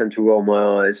saga, I tend to roll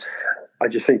my eyes. I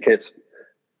just think it's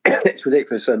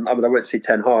ridiculous. And I mean, I went to see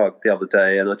Ten Hag the other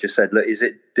day and I just said, look, is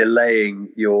it delaying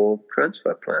your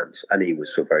transfer plans? And he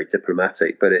was sort of very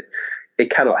diplomatic, but it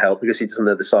cannot help because he doesn't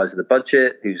know the size of the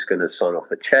budget, who's going to sign off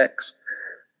the checks.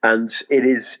 And it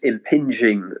is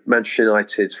impinging Manchester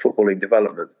United's footballing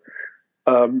development.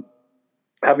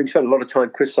 Having spent a lot of time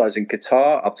criticising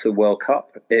Qatar up to the World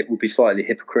Cup, it would be slightly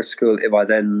hypocritical if I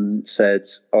then said,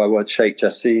 I want Sheikh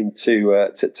Jassim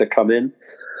to come in.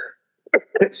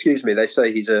 Excuse me. They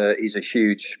say he's a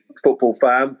huge football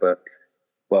fan, but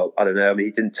well, I don't know. I mean,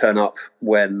 he didn't turn up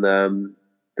when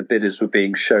the bidders were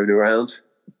being shown around.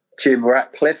 Jim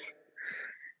Ratcliffe.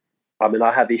 I mean,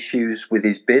 I have issues with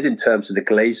his bid in terms of the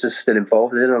Glazers still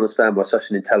involved. I didn't understand why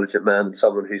such an intelligent man and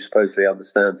someone who supposedly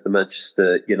understands the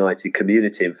Manchester United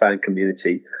community and fan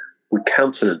community would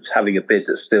countenance having a bid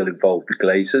that still involved the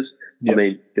Glazers. Yep. I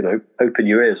mean, open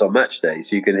your ears on match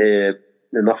days. You can hear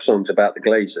enough songs about the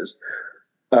Glazers.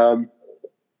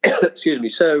 Excuse me.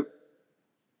 So,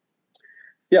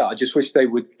 yeah, I just wish they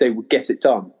would get it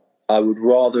done. I would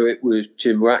rather it was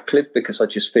Jim Ratcliffe because I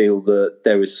just feel that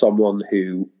there is someone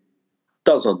who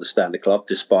does understand the club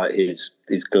despite his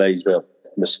Glazer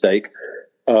mistake,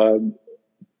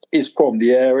 is from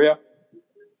the area.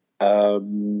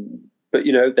 But,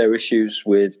 there are issues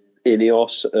with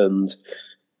Ineos and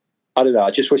I don't know.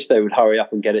 I just wish they would hurry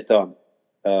up and get it done.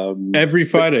 Every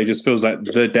Friday just feels like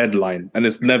the deadline, and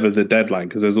it's never the deadline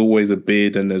because there's always a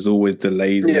bid and there's always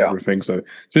delays and everything. So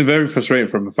it's been very frustrating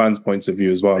from a fan's point of view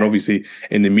as well. And obviously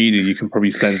in the media, you can probably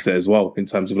sense it as well in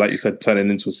terms of, like you said, turning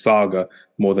into a saga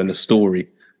more than a story.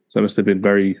 So it must have been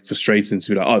very frustrating to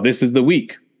be like, this is the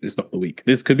week. It's not the week.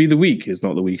 This could be the week. It's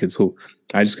not the week at all.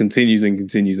 And it just continues and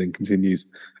continues and continues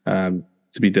to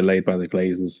be delayed by the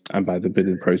Glazers and by the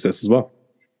bidding process as well.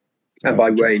 And by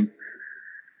rain.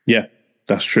 Yeah.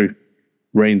 That's true.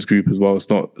 Rain's group as well. It's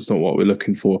not what we're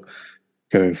looking for.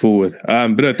 going forward.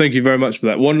 But no, thank you very much for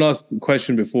that. One last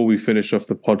question before we finish off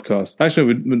the podcast.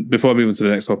 Actually, before I move on to the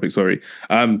next topic, sorry.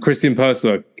 Christian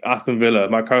Purslow, Aston Villa,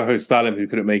 my co-host Salim, who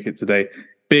couldn't make it today,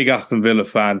 big Aston Villa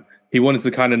fan. He wanted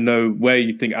to kind of know where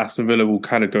you think Aston Villa will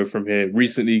kind of go from here.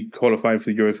 Recently qualifying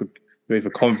for the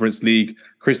UEFA Conference League.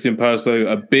 Christian Purslow,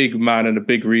 a big man and a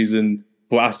big reason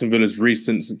for Aston Villa's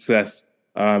recent success.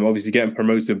 Obviously getting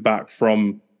promoted back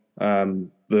from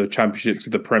the Championship to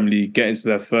the Premier League, getting to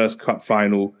their first cup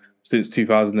final since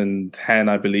 2010,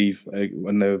 I believe,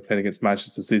 when they were playing against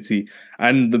Manchester City.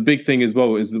 And the big thing as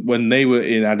well is that when they were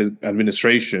in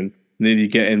administration, nearly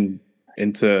getting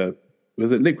into,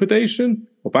 was it liquidation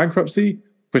or bankruptcy?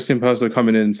 Christian Purslow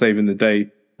coming in and saving the day,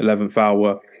 11th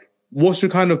hour. What's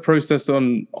your kind of process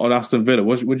on Aston Villa?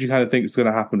 What do you kind of think is going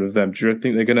to happen with them? Do you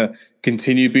think they're going to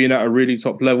continue being at a really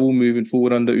top level moving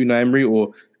forward under Unai Emery,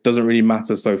 or doesn't really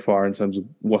matter so far in terms of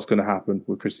what's going to happen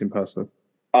with Christian Purslow?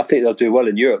 I think they'll do well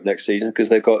in Europe next season because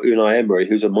they've got Unai Emery,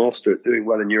 who's a master at doing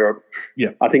well in Europe.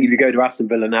 Yeah, I think if you go to Aston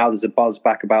Villa now, there's a buzz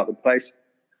back about the place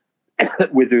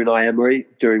with Unai Emery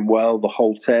doing well. The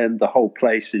whole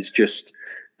place is just,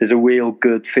 there's a real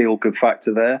good feel-good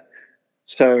factor there.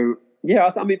 So,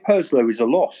 yeah, I mean, Purslow is a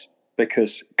loss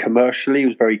because commercially he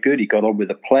was very good. He got on with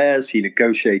the players. He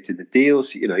negotiated the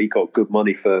deals. You know, he got good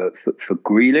money for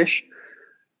Grealish.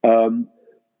 And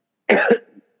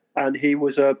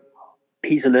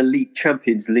he's an elite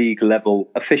Champions League level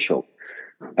official,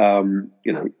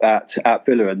 at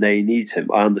Villa, and they need him.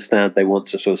 I understand they want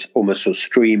to almost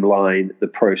streamline the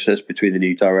process between the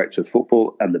new director of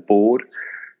football and the board.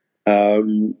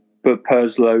 But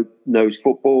Purslow knows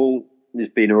football. He's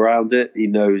been around it. He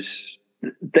knows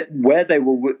that where they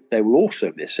will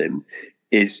also miss him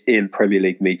is in Premier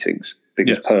League meetings,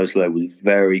 because Purslow was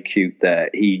very cute there.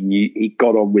 He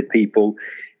got on with people.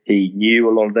 He knew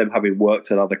a lot of them, having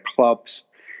worked at other clubs.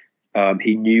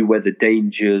 He knew where the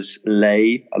dangers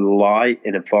lie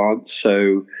in advance.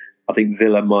 So I think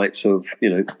Villa might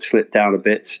slip down a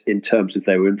bit in terms of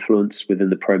their influence within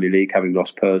the Premier League, having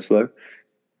lost Purslow.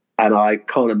 And I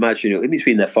can't imagine, he's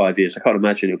been there 5 years, I can't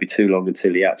imagine it'll be too long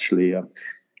until he actually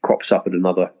crops up at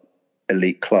another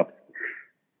elite club.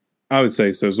 I would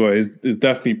say so as well. It's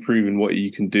definitely proven what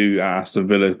you can do at Aston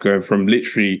Villa, going from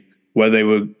literally where they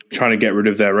were trying to get rid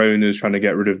of their owners, trying to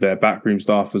get rid of their backroom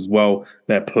staff as well,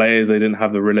 their players they didn't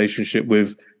have the relationship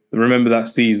with. Remember that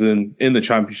season in the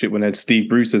Championship when they had Steve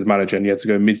Bruce as manager and he had to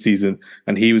go mid-season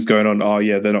and he was going on,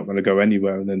 they're not going to go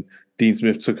anywhere. And then Dean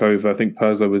Smith took over. I think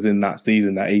Purslow was in that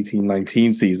season, that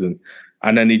 18-19 season.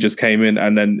 And then he just came in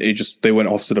and then they went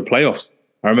off to the playoffs.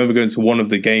 I remember going to one of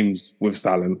the games with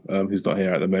Salim, who's not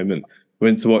here at the moment.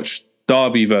 Went to watch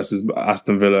Derby versus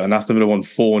Aston Villa, and Aston Villa won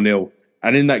 4-0.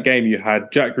 And in that game, you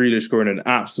had Jack Grealish scoring an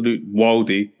absolute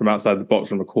wildie from outside the box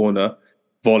from a corner,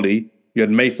 volley. You had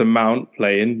Mason Mount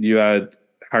playing. You had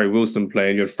Harry Wilson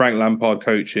playing. You had Frank Lampard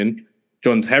coaching.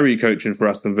 John Terry coaching for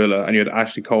Aston Villa. And you had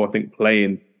Ashley Cole, I think,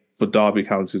 playing for Derby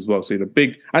County as well. So you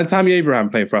had and Tammy Abraham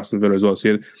playing for Aston Villa as well. So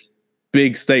you had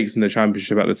big stakes in the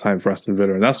Championship at the time for Aston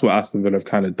Villa. And that's what Aston Villa have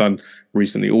kind of done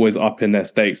recently, always upping their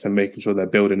stakes and making sure they're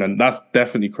building. And that's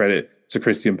definitely credit to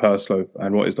Christian Purslow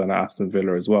and what he's done at Aston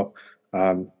Villa as well,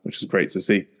 which is great to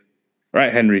see.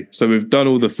 Right, Henry. So we've done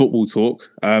all the football talk.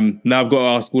 Now I've got to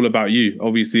ask all about you.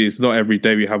 Obviously, it's not every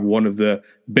day we have one of the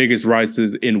biggest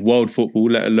writers in world football,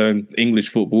 let alone English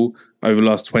football, over the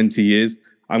last 20 years.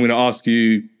 I'm going to ask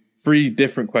you 3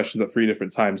 different questions at 3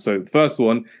 different times. So the first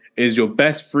one is your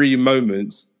best 3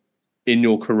 moments in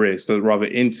your career. So rather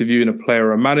interviewing a player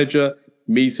or a manager,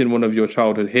 meeting one of your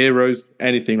childhood heroes,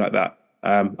 anything like that.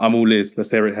 I'm all ears.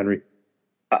 Let's hear it, Henry.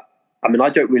 I mean, I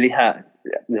didn't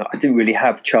really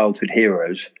have childhood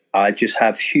heroes. I just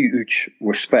have huge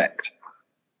respect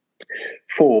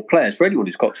for players, for anyone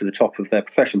who's got to the top of their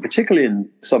profession, particularly in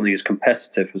something as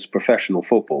competitive as professional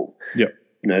football. Yeah.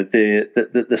 You know,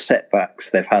 the setbacks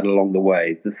they've had along the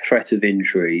way, the threat of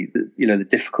injury, the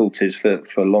difficulties for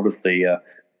a lot of the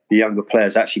younger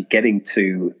players actually getting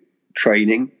to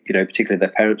training, particularly their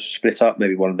parents split up,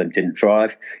 maybe one of them didn't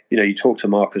drive. You talk to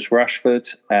Marcus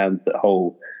Rashford and the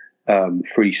whole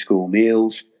free school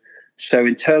meals. So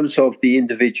in terms of the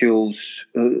individuals,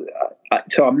 I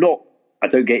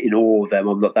don't get in awe of them.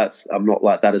 I'm not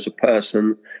like that as a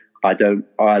person. I don't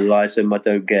idolize them. I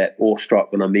don't get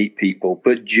awestruck when I meet people,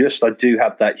 but I do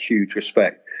have that huge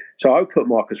respect. So I would put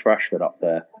Marcus Rashford up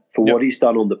there for what he's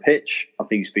done on the pitch. I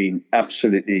think he's been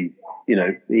absolutely,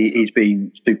 he's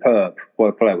been superb. What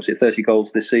a player. Was it 30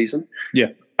 goals this season? Yeah.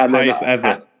 And highest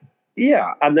ever.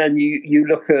 Yeah, and then you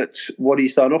look at what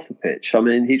he's done off the pitch. I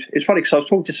mean, it's funny because I was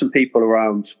talking to some people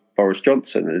around Boris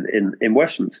Johnson in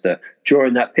Westminster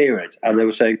during that period, and they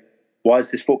were saying, Why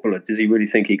is this footballer? Does he really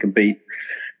think he can beat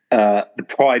the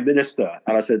Prime Minister?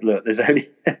 And I said, look, there's only,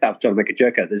 I'm trying to make a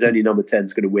joke out, there's only number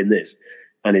 10's going to win this.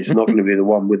 And it's not going to be the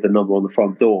one with the number on the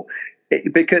front door.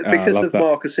 Because of that.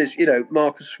 Marcus's,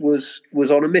 Marcus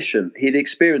was on a mission. He'd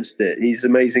experienced it. His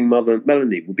amazing mother,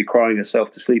 Melanie, would be crying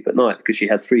herself to sleep at night because she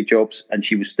had 3 jobs and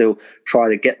she was still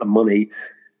trying to get the money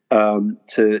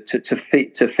to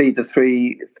feed the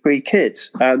three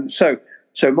kids.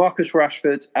 So Marcus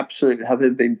Rashford, absolutely,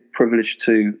 having been privileged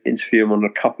to interview him on a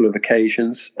couple of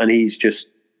occasions, and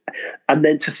and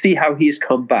then to see how he's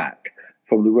come back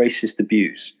from the racist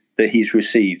abuse that he's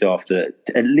received after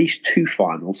at least 2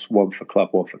 finals, one for club,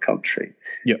 one for country.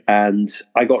 Yep. And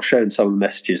I got shown some of the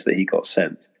messages that he got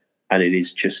sent, and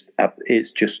it's just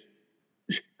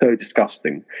so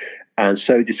disgusting and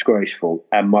so disgraceful.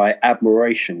 And my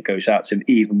admiration goes out to him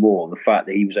even more, the fact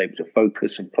that he was able to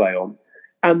focus and play on.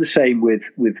 And the same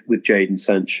with Jadon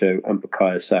Sancho and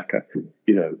Bukayo Saka,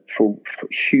 for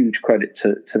huge credit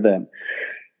to them.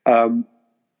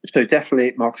 So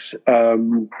definitely, Marcus,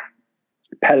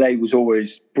 Pele was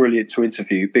always brilliant to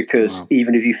interview because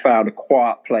even if you found a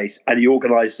quiet place and the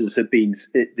organisers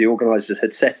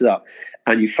had set it up,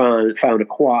 and you found a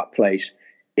quiet place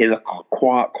in a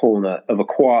quiet corner of a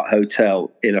quiet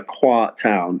hotel in a quiet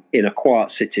town in a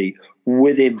quiet city,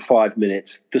 within 5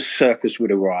 minutes the circus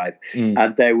would arrive,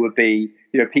 and there would be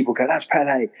people go, "That's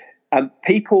Pele," and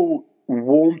people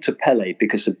warmed to Pele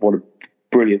because of what a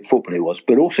brilliant footballer he was,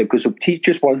 but also because he's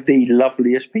just one of the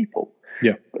loveliest people.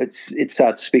 Yeah, it's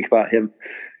sad to speak about him,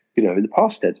 in the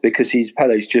past tense, because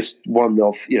Pele's just one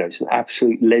of, it's an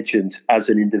absolute legend as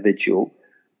an individual.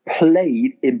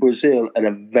 Played in Brazil at a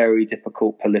very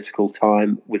difficult political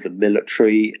time with the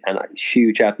military, and a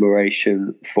huge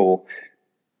admiration for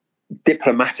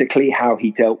diplomatically how he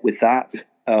dealt with that.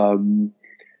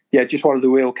 Just one of the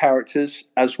real characters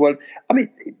as well. I mean,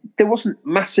 there wasn't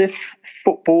massive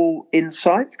football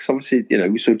insight because obviously,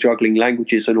 we saw juggling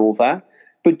languages and all that.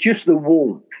 But just the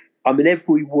warmth. I mean,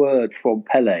 every word from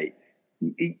Pele,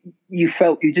 you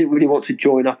felt you didn't really want to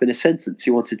join up in a sentence.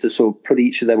 You wanted to sort of put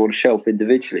each of them on a shelf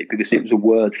individually because it was a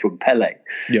word from Pele.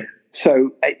 Yeah.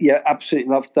 So,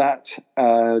 absolutely loved that.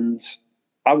 And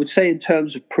I would say in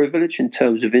terms of privilege, in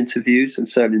terms of interviews, and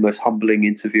certainly the most humbling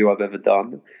interview I've ever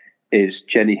done is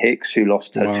Jenny Hicks, who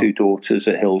lost her 2 daughters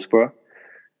at Hillsborough.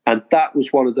 And that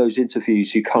was one of those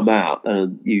interviews you come out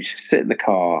and you sit in the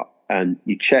car and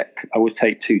you check. I would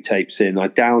take 2 tapes in. I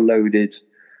downloaded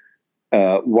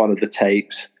one of the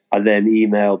tapes. I then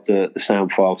emailed the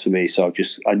sound file to me. So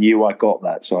I knew I got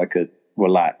that so I could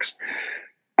relax.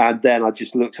 And then I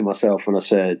just looked at myself and I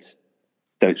said,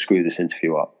 don't screw this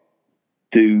interview up.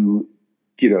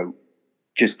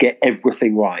 Just get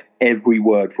everything right, every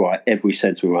word right, every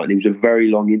sentence right. And it was a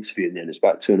very long interview in the end. It's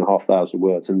about 2,500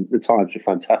 words, and the Times were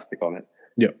fantastic on it.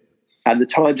 Yeah. And the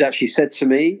Times actually said to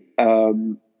me,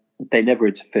 they never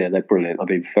interfere. They're brilliant. I've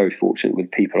been very fortunate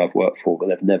with people I've worked for, but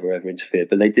they've never, ever interfered.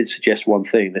 But they did suggest one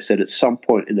thing. They said at some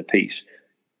point in the piece,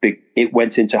 it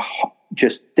went into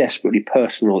just desperately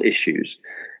personal issues.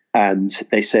 And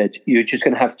they said, you're just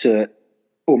going to have to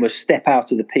almost step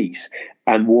out of the piece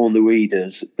and warn the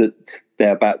readers that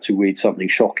they're about to read something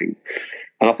shocking.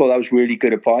 And I thought that was really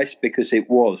good advice because it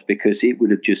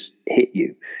would have just hit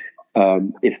you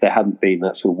if there hadn't been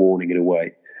that sort of warning in a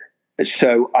way.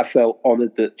 So I felt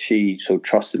honoured that she sort of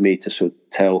trusted me to sort of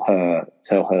tell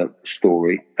her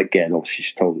story. Again, obviously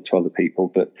she told it to other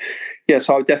people, but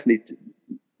so I would definitely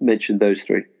mention those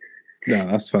 3. Yeah,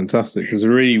 that's fantastic. It's a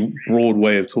really broad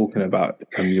way of talking about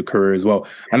your career as well.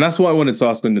 And that's what I wanted to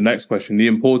ask in the next question, the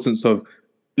importance of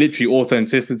literally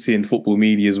authenticity in football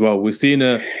media as well. We're seeing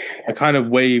a kind of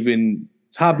wave in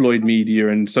tabloid media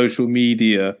and social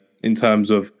media in terms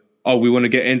of, we want to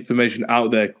get information out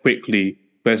there quickly,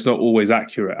 but it's not always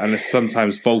accurate. And it's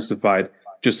sometimes falsified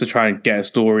just to try and get a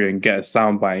story and get a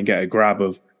soundbite and get a grab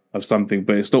of something.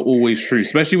 But it's not always true,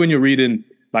 especially when you're reading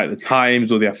like the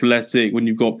Times or the Athletic, when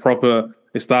you've got proper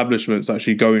establishments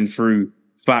actually going through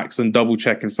facts and double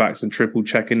checking facts and triple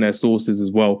checking their sources as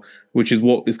well, which is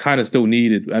what is kind of still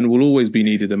needed and will always be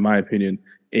needed, in my opinion,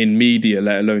 in media,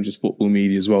 let alone just football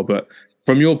media as well. But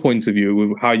from your point of view,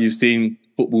 with how you've seen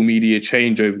football media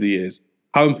change over the years,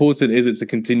 how important is it to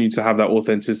continue to have that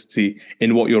authenticity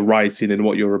in what you're writing and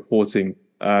what you're reporting,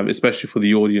 especially for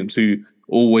the audience who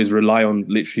always rely on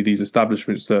literally these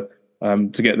establishments to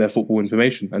get their football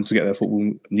information and to get their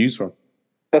football news from?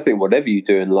 I think whatever you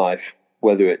do in life,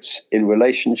 whether it's in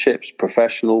relationships,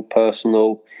 professional,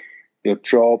 personal, your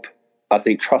job, I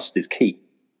think trust is key.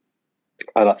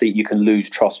 And I think you can lose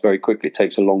trust very quickly. It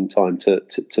takes a long time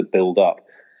to build up.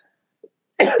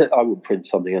 I wouldn't print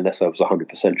something unless I was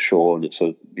 100% sure and it's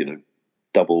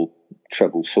double,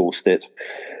 treble sourced it.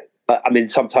 I mean,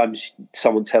 sometimes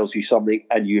someone tells you something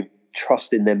and you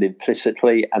trust in them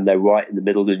implicitly, and they're right in the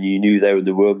middle, and you knew they were in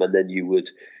the room, and then you would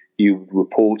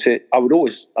report it. I would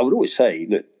always say,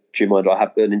 look, do you mind if I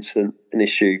have an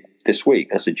issue this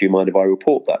week? I said, do you mind if I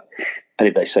report that? And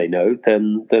if they say no,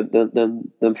 then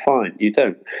fine, you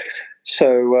don't.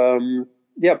 So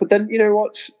but then you know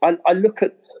what? I look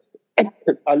at. I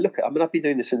mean, I've been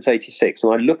doing this since '86,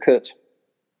 and I look at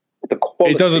the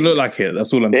quality. It doesn't look like it.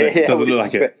 That's all I'm saying. It doesn't look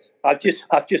like it. I've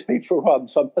just been for a run,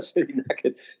 so I'm absolutely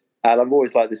knackered, and I'm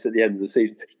always like this at the end of the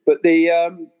season. But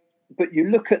you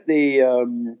look at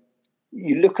the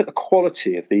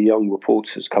quality of the young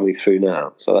reporters coming through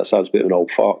now. So that sounds a bit of an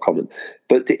old fart comment,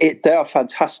 but they are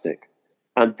fantastic,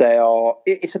 and they are.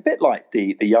 It's a bit like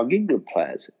the young England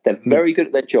players. They're very good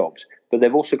at their jobs, but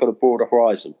they've also got a broader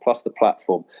horizon, plus the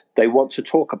platform. They want to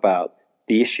talk about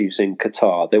the issues in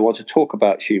Qatar. They want to talk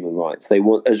about human rights. They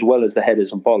want, as well as the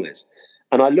headers and volleys.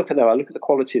 And I look at them. I look at the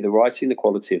quality of the writing, the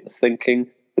quality of the thinking,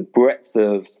 the breadth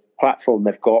of platform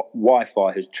they've got.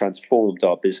 Wi-Fi has transformed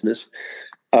our business.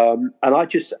 And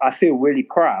I feel really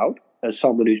proud as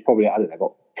someone who's probably, I don't know,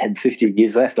 got 10, 15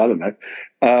 years left, I don't know,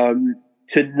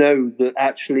 to know that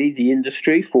actually the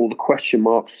industry, for all the question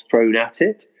marks thrown at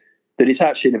it, that it's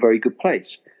actually in a very good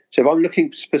place. So if I'm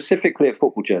looking specifically at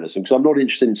football journalism, because I'm not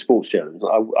interested in sports journalism,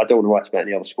 I don't want to write about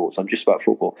any other sports, I'm just about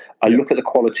football. I look at the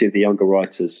quality of the younger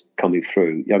writers coming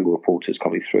through, younger reporters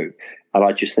coming through, and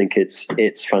I just think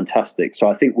it's fantastic. So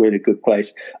I think we're in a good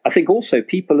place. I think also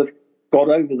people have got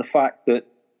over the fact that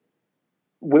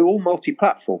we're all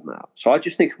multi-platform now. So I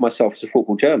just think of myself as a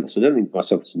football journalist. I don't think of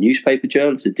myself as a newspaper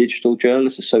journalist, a digital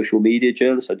journalist, a social media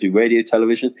journalist. I do radio,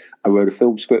 television. I wrote a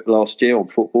film script last year on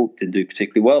football, didn't do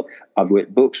particularly well. I've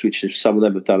written books, which some of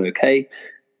them have done okay.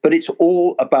 But it's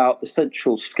all about the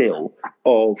central skill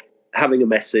of having a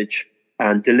message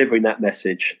and delivering that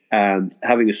message, and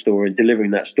having a story and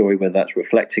delivering that story, whether that's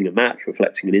reflecting a match,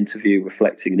 reflecting an interview,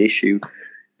 reflecting an issue.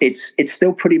 It's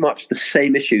still pretty much the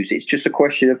same issues. It's just a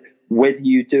question of whether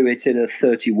you do it in a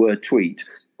 30-word tweet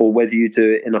or whether you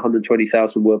do it in a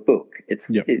 120,000-word book. It's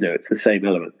it's the same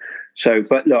element. So,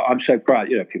 but look, I'm so proud.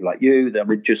 People like you. I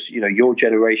mean, just your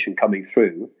generation coming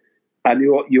through, and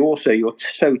you're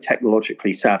so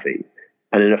technologically savvy,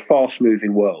 and in a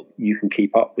fast-moving world, you can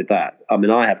keep up with that. I mean,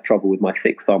 I have trouble with my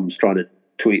thick thumbs trying to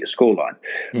tweet a scoreline,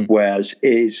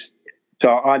 so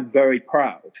I'm very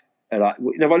proud. And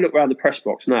if I look around the press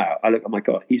box now, I look, oh my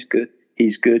God, he's good.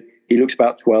 He's good. He looks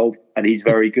about 12 and he's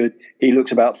very good. He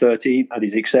looks about 13 and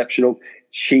he's exceptional.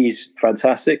 She's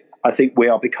fantastic. I think we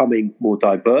are becoming more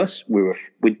diverse. We're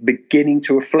beginning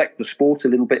to reflect the sport a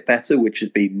little bit better, which has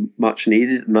been much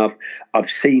needed. And I've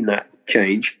seen that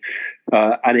change.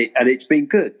 And it's been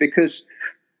good, because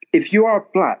if you are a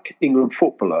black England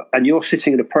footballer and you're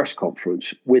sitting in a press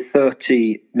conference with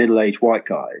 30 middle-aged white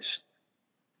guys,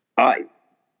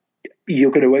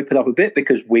 you're going to open up a bit,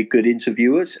 because we're good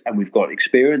interviewers and we've got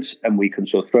experience and we can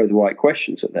sort of throw the right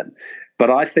questions at them. But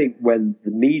I think when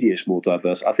the media is more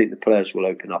diverse, I think the players will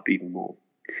open up even more.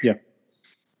 Yeah.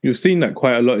 You've seen that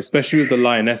quite a lot, especially with the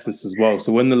Lionesses as well.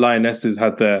 So when the Lionesses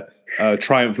had their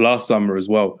triumph last summer as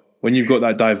well, when you've got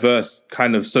that diverse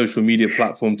kind of social media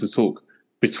platform to talk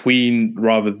between,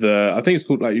 I think it's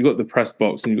called, like, you've got the press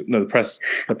box and the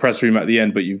press room at the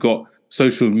end, but you've got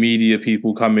social media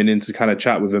people coming in to kind of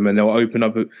chat with them, and they'll open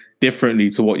up differently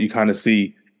to what you kind of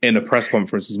see in a press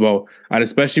conference as well. And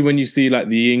especially when you see like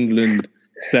the England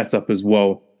setup as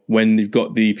well, when you've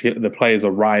got the players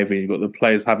arriving, you've got the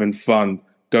players having fun,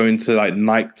 going to like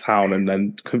Nike Town and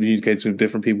then communicating with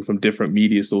different people from different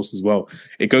media sources as well.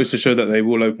 It goes to show that they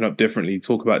will open up differently,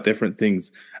 talk about different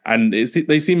things. And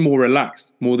they seem more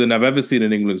relaxed, more than I've ever seen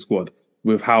an England squad,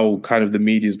 with how kind of the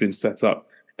media has been set up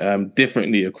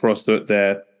differently across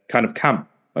their kind of camp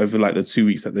over like the 2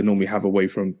 weeks that they normally have away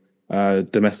from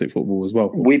domestic football as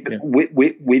well. We've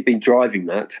been driving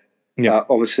that,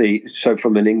 obviously, so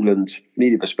from an England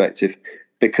media perspective,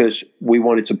 because we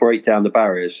wanted to break down the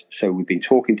barriers. So we've been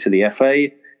talking to the FA.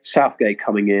 Southgate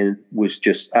coming in was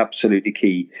just absolutely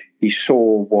key. He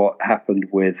saw what happened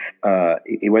with,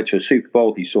 he went to a Super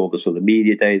Bowl, he saw the sort of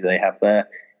media day they have there.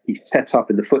 He set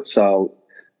up in the futsal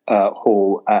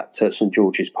hall at St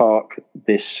George's Park.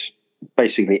 This,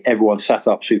 basically everyone sat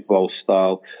up Super Bowl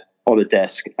style on a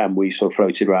desk, and we sort of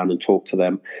floated around and talked to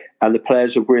them. And the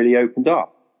players have really opened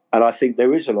up. And I think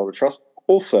there is a lot of trust.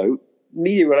 Also,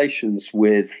 media relations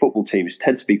with football teams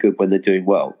tend to be good when they're doing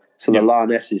well. So the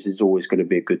Lionesses is always going to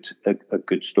be a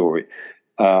good story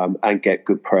and get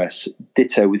good press.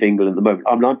 Ditto with England at the moment.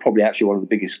 I'm probably actually one of the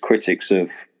biggest critics of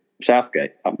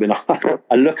Southgate. I mean,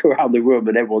 I look around the room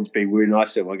and everyone's being really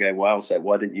nice to him. I go, well, so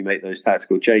why didn't you make those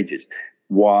tactical changes?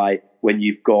 Why, when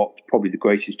you've got probably the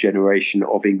greatest generation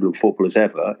of England footballers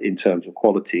ever in terms of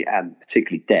quality and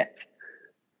particularly depth,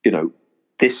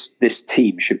 this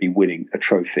team should be winning a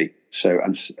trophy. So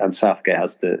and Southgate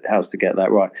has to get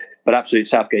that right. But absolutely,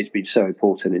 Southgate's been so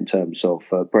important in terms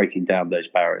of breaking down those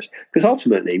barriers, because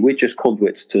ultimately we're just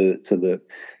conduits to the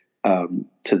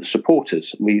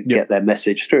supporters. We get their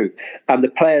message through, and the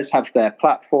players have their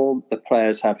platform. The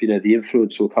players have, the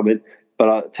influence will come in. But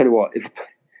I tell you what,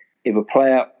 if a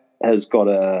player has got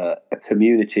a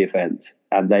community event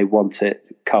and they want it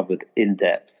covered in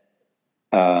depth,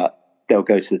 they'll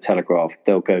go to the Telegraph,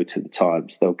 they'll go to the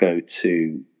Times, they'll go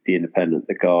to the Independent,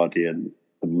 the Guardian,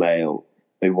 the Mail,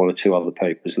 maybe one or two other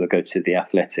papers. They'll go to the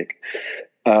Athletic.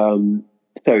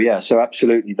 So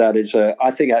absolutely, that is.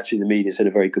 I think actually the media is in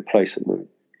a very good place at the moment.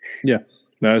 Yeah,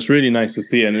 no, it's really nice to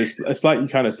see, and it's like you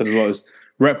kind of said as well, it's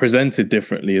represented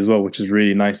differently as well, which is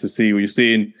really nice to see. You're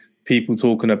seeing people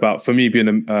talking about, for me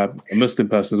being a Muslim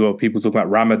person as well, people talk about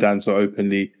Ramadan so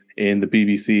openly in the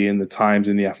BBC, in the Times,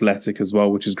 in the Athletic as well,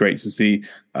 which is great to see.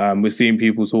 We're seeing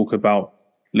people talk about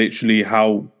literally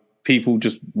how people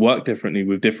just work differently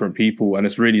with different people, and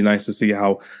it's really nice to see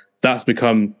how that's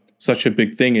become such a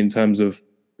big thing in terms of,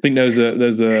 I think there's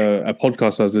a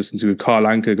podcast I was listening to with Carl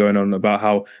Anka going on about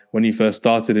how when he first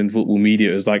started in football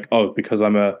media, it was like, oh, because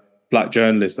I'm a black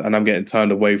journalist and I'm getting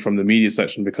turned away from the media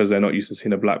section because they're not used to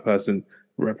seeing a black person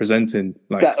representing.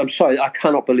 I'm sorry, I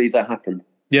cannot believe that happened.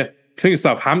 Yeah, I think it's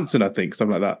Southampton, something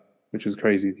like that, which is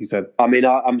crazy, he said. I mean,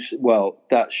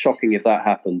 that's shocking if that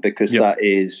happened, because that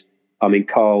is,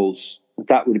 Carl's,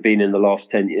 that would have been in the last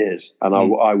 10 years. And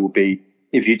I will be,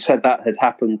 if you'd said that had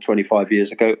happened 25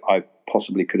 years ago, I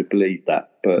possibly could have believed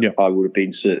that. But I would have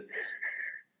been,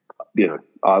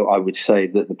 I would say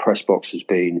that the press box has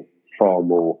been far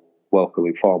more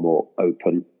welcoming, far more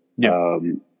open. Yeah.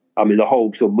 The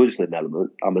whole sort of Muslim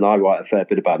element, I write a fair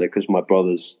bit about it because my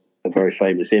brother's a very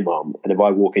famous imam. And if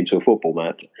I walk into a football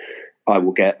match, I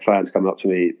will get fans coming up to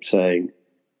me saying,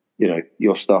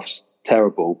 your stuff's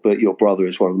terrible, but your brother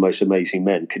is one of the most amazing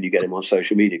men. Can you get him on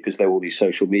social media? Because there are all these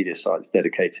social media sites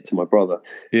dedicated to my brother.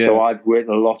 Yeah. So I've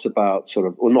written a lot about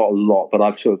not a lot, but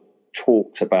I've sort of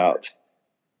talked about,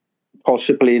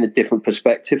 possibly in a different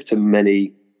perspective to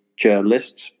many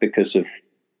journalists because of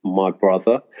my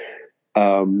brother.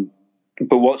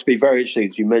 But what's been very interesting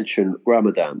is you mentioned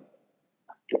Ramadan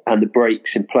and the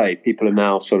breaks in play. People are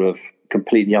now sort of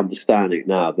completely understanding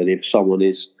now that if someone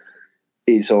is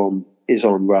on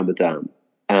Ramadan,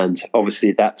 and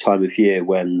obviously that time of year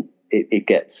when it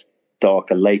gets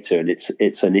darker later, and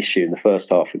it's an issue in the first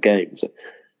half of games.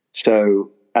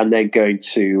 So, and then going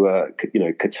to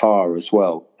Qatar as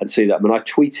well, and see that. I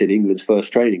tweeted England's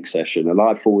first training session, and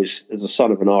I've always, as a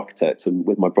son of an architect, and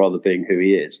with my brother being who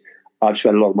he is, I've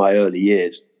spent a lot of my early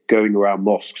years going around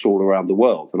mosques all around the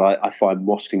world, and I find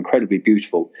mosques incredibly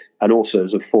beautiful. And also,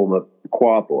 as a former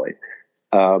choir boy,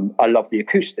 I love the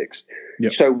acoustics.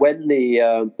 Yep. So when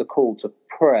the call to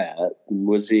prayer,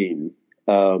 Muezzin,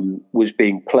 was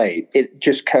being played, it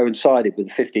just coincided with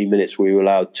the 15 minutes we were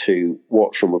allowed to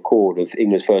watch and record of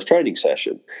England's first training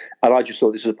session. And I just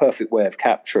thought this was a perfect way of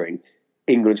capturing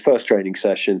England's first training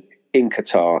session in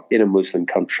Qatar, in a Muslim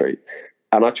country.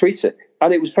 And I tweeted it.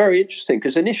 And it was very interesting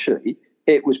because initially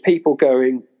it was people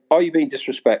going, are you being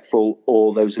disrespectful?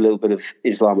 Or there was a little bit of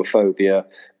Islamophobia.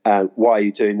 Why are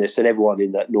you doing this? And everyone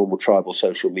in that normal tribal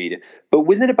social media. But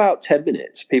within about 10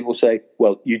 minutes, people say,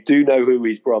 well, you do know who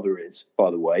his brother is,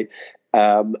 by the way.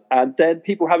 And then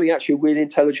people having actually a really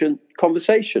intelligent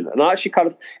conversation. And I actually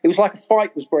it was like a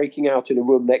fight was breaking out in a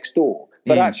room next door.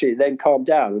 But actually it then calmed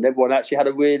down and everyone actually had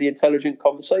a really intelligent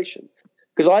conversation.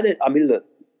 Because look,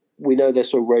 we know there's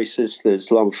sort of racist, there's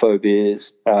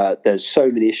Islamophobias, there's so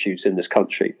many issues in this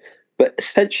country. But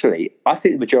essentially, I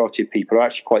think the majority of people are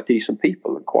actually quite decent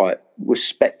people and quite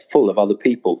respectful of other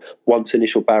people once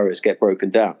initial barriers get broken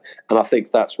down. And I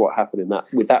think that's what happened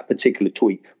with that particular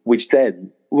tweet, which then,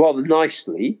 rather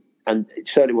nicely, and it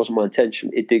certainly wasn't my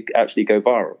intention, it did actually go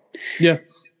viral. Yeah.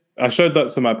 I showed that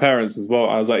to my parents as well.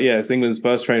 I was like, yeah, it's England's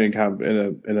first training camp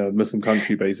in a Muslim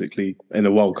country, basically, in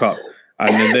the World Cup.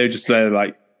 And then they're just there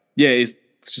like, yeah, it's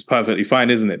just perfectly fine,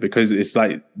 isn't it? Because it's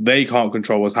like they can't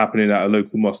control what's happening at a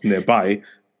local mosque nearby.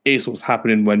 It's what's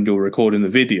happening when you're recording the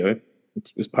video.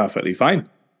 It's perfectly fine.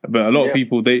 But a lot of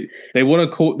people, they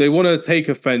want to take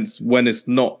offense when it's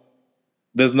not.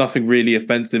 There's nothing really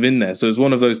offensive in there. So it's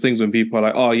one of those things when people are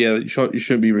like, "Oh yeah, you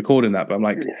shouldn't be recording that." But I'm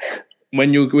like,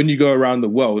 when you go around the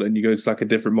world and you go to like a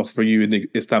different mosque, for you in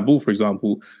Istanbul, for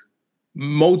example,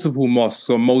 multiple mosques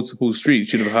on multiple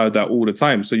streets, you'd have heard that all the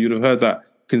time. So you'd have heard that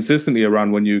consistently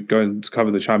around when you're going to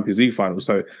cover the Champions League final.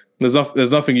 So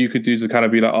there's nothing you could do to kind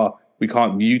of be like, oh, we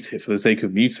can't mute it for the sake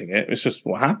of muting it. It's just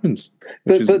what happens.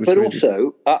 But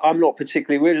also, I'm not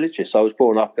particularly religious. I was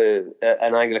born up an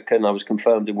Anglican. I was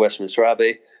confirmed in Westminster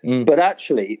Abbey. But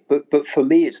actually, but for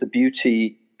me, it's the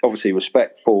beauty. Obviously,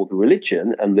 respect for the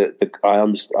religion, and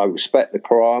I respect the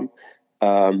Quran.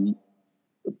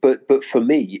 But for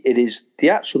me, it is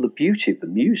the beauty of the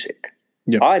music.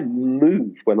 Yeah. I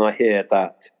move when I hear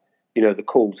that, the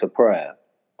call to prayer.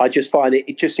 I just find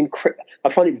it just I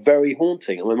find it very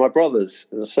haunting. I mean, my brother's,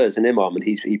 as I say, is an imam, and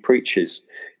he preaches.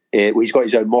 He's got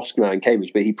his own mosque now in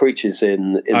Cambridge, but he preaches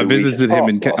in I visited him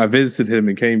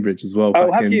in Cambridge as well.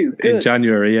 Oh, have you? Good. In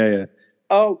January? Yeah.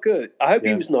 Oh, good. I hope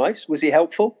he was nice. Was he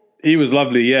helpful? He was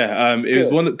lovely. Yeah. It was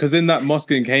one because in that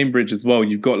mosque in Cambridge as well,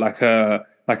 you've got like a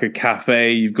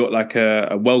cafe, you've got like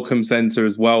a welcome center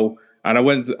as well. And I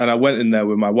went in there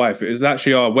with my wife. It was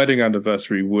actually our wedding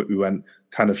anniversary. We went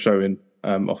kind of showing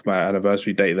off my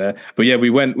anniversary date there. But yeah, we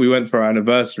went for our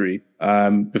anniversary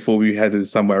before we headed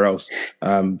somewhere else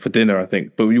for dinner, I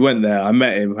think. But we went there. I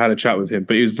met him, had a chat with him.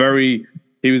 But he was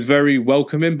very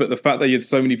welcoming. But the fact that you had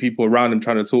so many people around him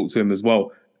trying to talk to him as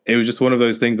well, it was just one of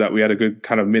those things that we had a good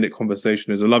kind of minute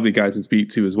conversation. He's a lovely guy to speak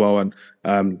to as well, and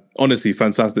honestly,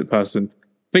 fantastic person.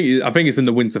 I think it's in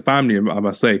the Winter family, I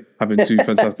must say, having two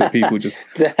fantastic people, just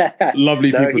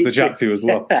lovely people to chat to as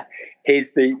well. I'm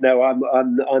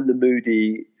the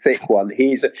moody, thick one.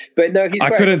 He's I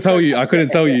couldn't tell you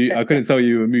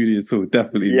you were moody at all.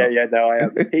 Definitely. No, I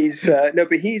am.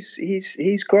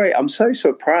 He's great. I'm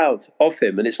so proud of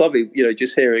him, and it's lovely,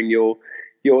 just hearing your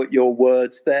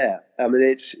words there. I mean,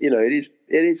 it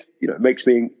makes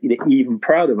me even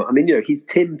prouder of him. I mean, he's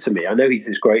Tim to me. I know he's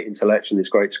this great intellectual, this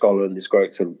great scholar, and this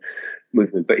great sort of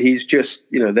movement, but he's just,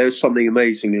 there's something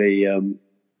amazingly,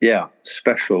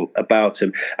 special about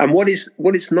him. And what is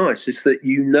nice is that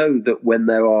that when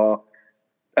there are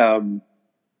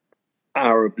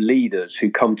Arab leaders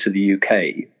who come to the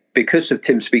UK, because of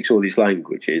Tim speaks all these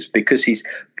languages, because he's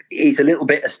a little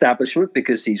bit establishment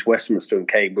because he's Westminster and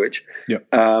Cambridge. Yeah.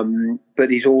 But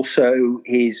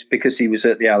because he was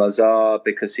at the Al Azhar,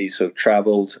 because he's sort of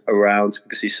travelled around,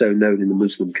 because he's so known in the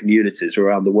Muslim communities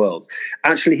around the world.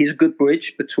 Actually, he's a good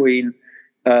bridge between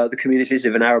the communities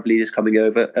of an Arab leaders coming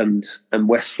over and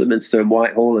Westminster and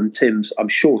Whitehall, and I'm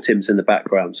sure Tim's in the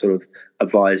background, sort of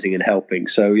advising and helping.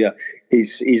 So yeah,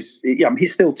 he's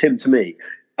still Tim to me.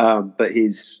 But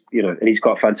he's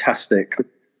got fantastic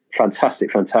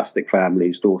family.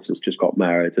 His daughter's just got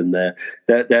married, and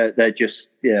they're just,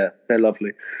 they're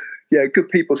lovely. Yeah, good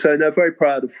people. So no, very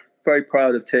proud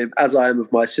of Tim, as I am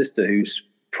of my sister, who's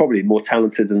probably more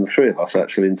talented than the three of us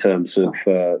actually in terms of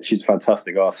she's a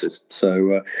fantastic artist.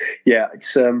 So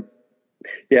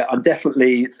I'm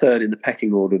definitely third in the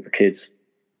pecking order of the kids.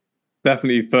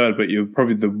 Definitely third, but you're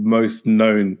probably the most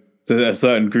known to a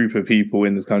certain group of people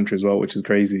in this country as well, which is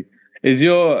crazy. Is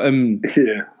your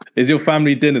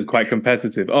family dinners quite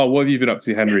competitive? Oh, what have you been up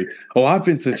to, Henry? Oh, I've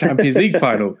been to the Champions League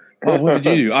final. Oh, what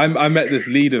did you do? I met this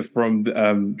leader from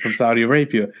Saudi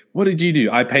Arabia. What did you do?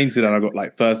 I painted and I got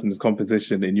like first in this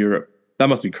competition in Europe. That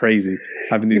must be crazy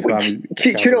having these families.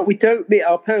 Do you know, we don't meet.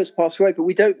 Our parents passed away, but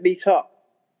we don't meet up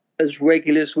as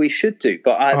regular as we should do.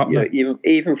 But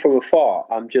even from afar,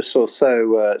 I'm just sort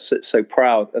of so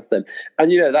proud of them.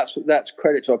 And that's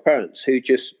credit to our parents, who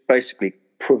just basically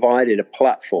provided a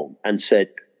platform and said,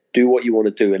 do what you want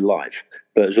to do in life,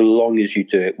 but as long as you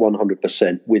do it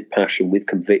 100% with passion, with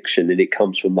conviction, and it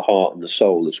comes from the heart and the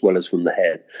soul as well as from the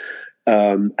head.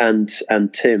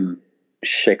 And Tim,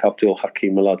 Sheikh Abdul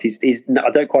Hakim Malad, he's I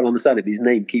don't quite understand it, but his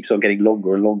name keeps on getting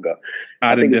longer and longer.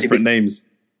 Adding different names.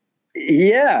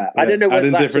 Yeah, I don't know whether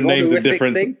adding that's different names and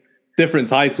different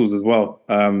titles as well.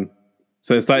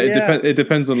 So it's like it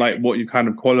depends on like what you kind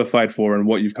of qualified for and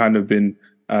what you've kind of been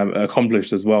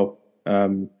accomplished as well.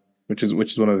 Which is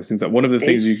one of the things that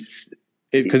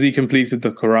because he completed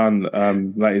the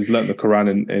Quran, like he's learnt the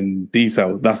Quran in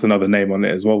detail. That's another name on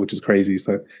it as well, which is crazy.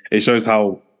 So it shows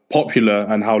how popular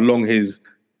and how long his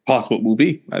passport will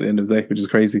be at the end of the day, which is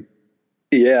crazy.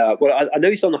 Yeah, well, I know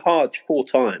he's done the Hajj 4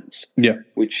 times. Yeah,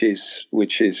 which is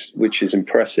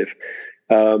impressive.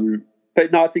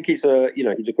 But no, I think he's a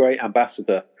great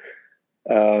ambassador.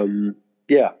 And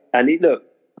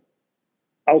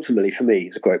ultimately for me,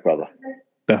 he's a great brother.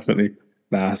 Definitely.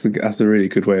 That's a really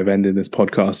good way of ending this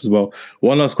podcast as well.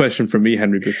 One last question from me,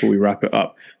 Henry, before we wrap it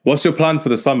up. What's your plan for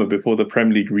the summer before the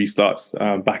Premier League restarts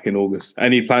back in August?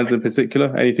 Any plans in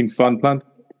particular? Anything fun planned?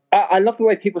 I love the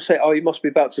way people say, "Oh, you must be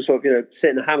about to sort of,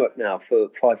 sit in a hammock now for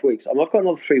 5 weeks." I've got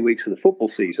another 3 weeks of the football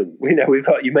season. We've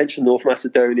got, you mentioned North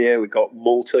Macedonia, we've got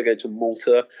Malta, going to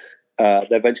Malta.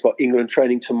 They've then got England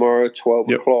training tomorrow,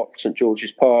 12 o'clock, St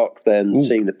George's Park. Then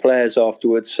seeing the players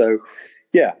afterwards. So,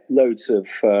 yeah, loads of.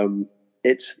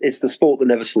 It's the sport that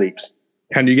never sleeps.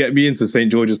 Can you get me into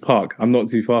St George's Park? I'm not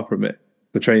too far from it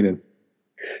for training.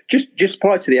 Just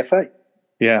apply to the FA.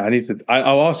 Yeah, I need to.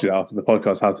 I'll ask you after the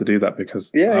podcast how to do that,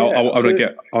 because I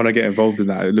want to get involved in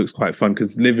that. It looks quite fun,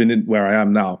 because living in where I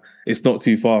am now, it's not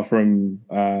too far from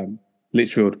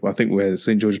Lichfield. I think where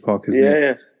St George's Park is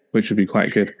near, which would be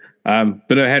quite good.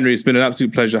 But no, Henry, it's been an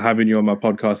absolute pleasure having you on my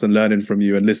podcast and learning from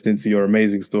you and listening to your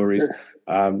amazing stories.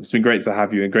 It's been great to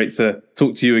have you and great to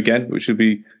talk to you again, which would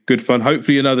be good fun.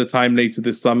 Hopefully another time later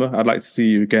this summer. I'd like to see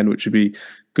you again, which would be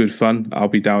good fun. I'll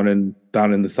be down in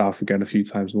the south again a few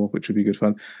times more, which would be good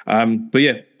fun. But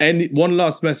yeah, one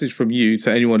last message from you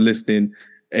to anyone listening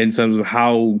in terms of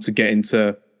how to get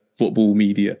into football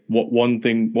media. One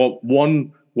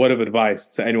word of advice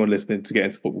to anyone listening to get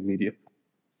into football media?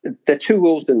 There are two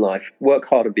rules in life: work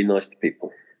hard and be nice to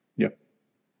people. Yeah,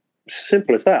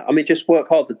 simple as that. I mean, just work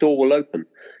hard; the door will open.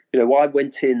 I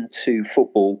went into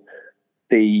football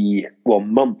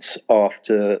months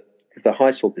after the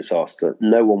Heysel disaster.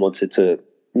 No one wanted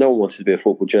to be a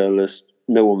football journalist.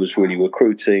 No one was really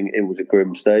recruiting. It was a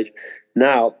grim stage.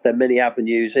 Now there are many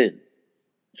avenues in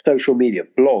social media,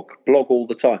 blog all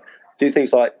the time. Do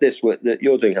things like this that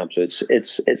you're doing, Hamza.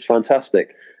 It's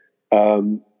fantastic.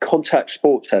 Contact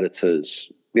sports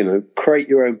editors. Create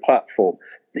your own platform.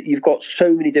 You've got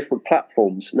so many different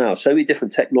platforms now, so many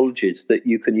different technologies that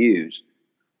you can use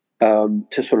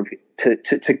to sort of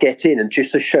to get in and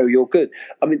just to show you're good.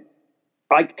 I mean,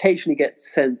 I occasionally get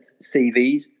sent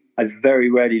CVs. I very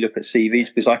rarely look at CVs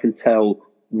because I can tell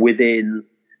within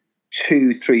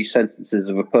 2-3 sentences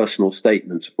of a personal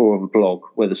statement or of a blog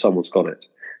whether someone's got it.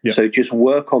 Yep. So just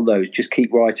work on those. Just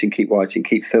keep writing, keep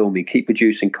filming, keep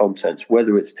producing content,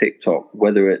 whether it's TikTok,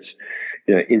 whether it's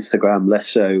Instagram, less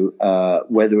so,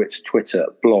 whether it's Twitter,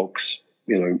 blogs,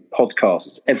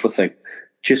 podcasts, everything.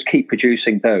 Just keep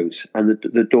producing those and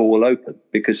the door will open,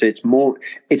 because it's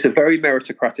a very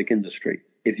meritocratic industry.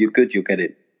 If you're good, you'll get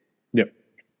in. Yep.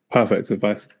 Perfect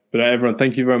advice. But everyone,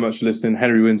 thank you very much for listening.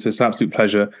 Henry Winter, it's an absolute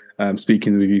pleasure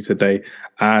speaking with you today.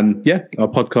 And yeah, our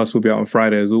podcast will be out on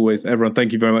Friday as always. Everyone,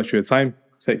 thank you very much for your time.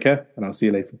 Take care, and I'll see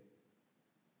you later.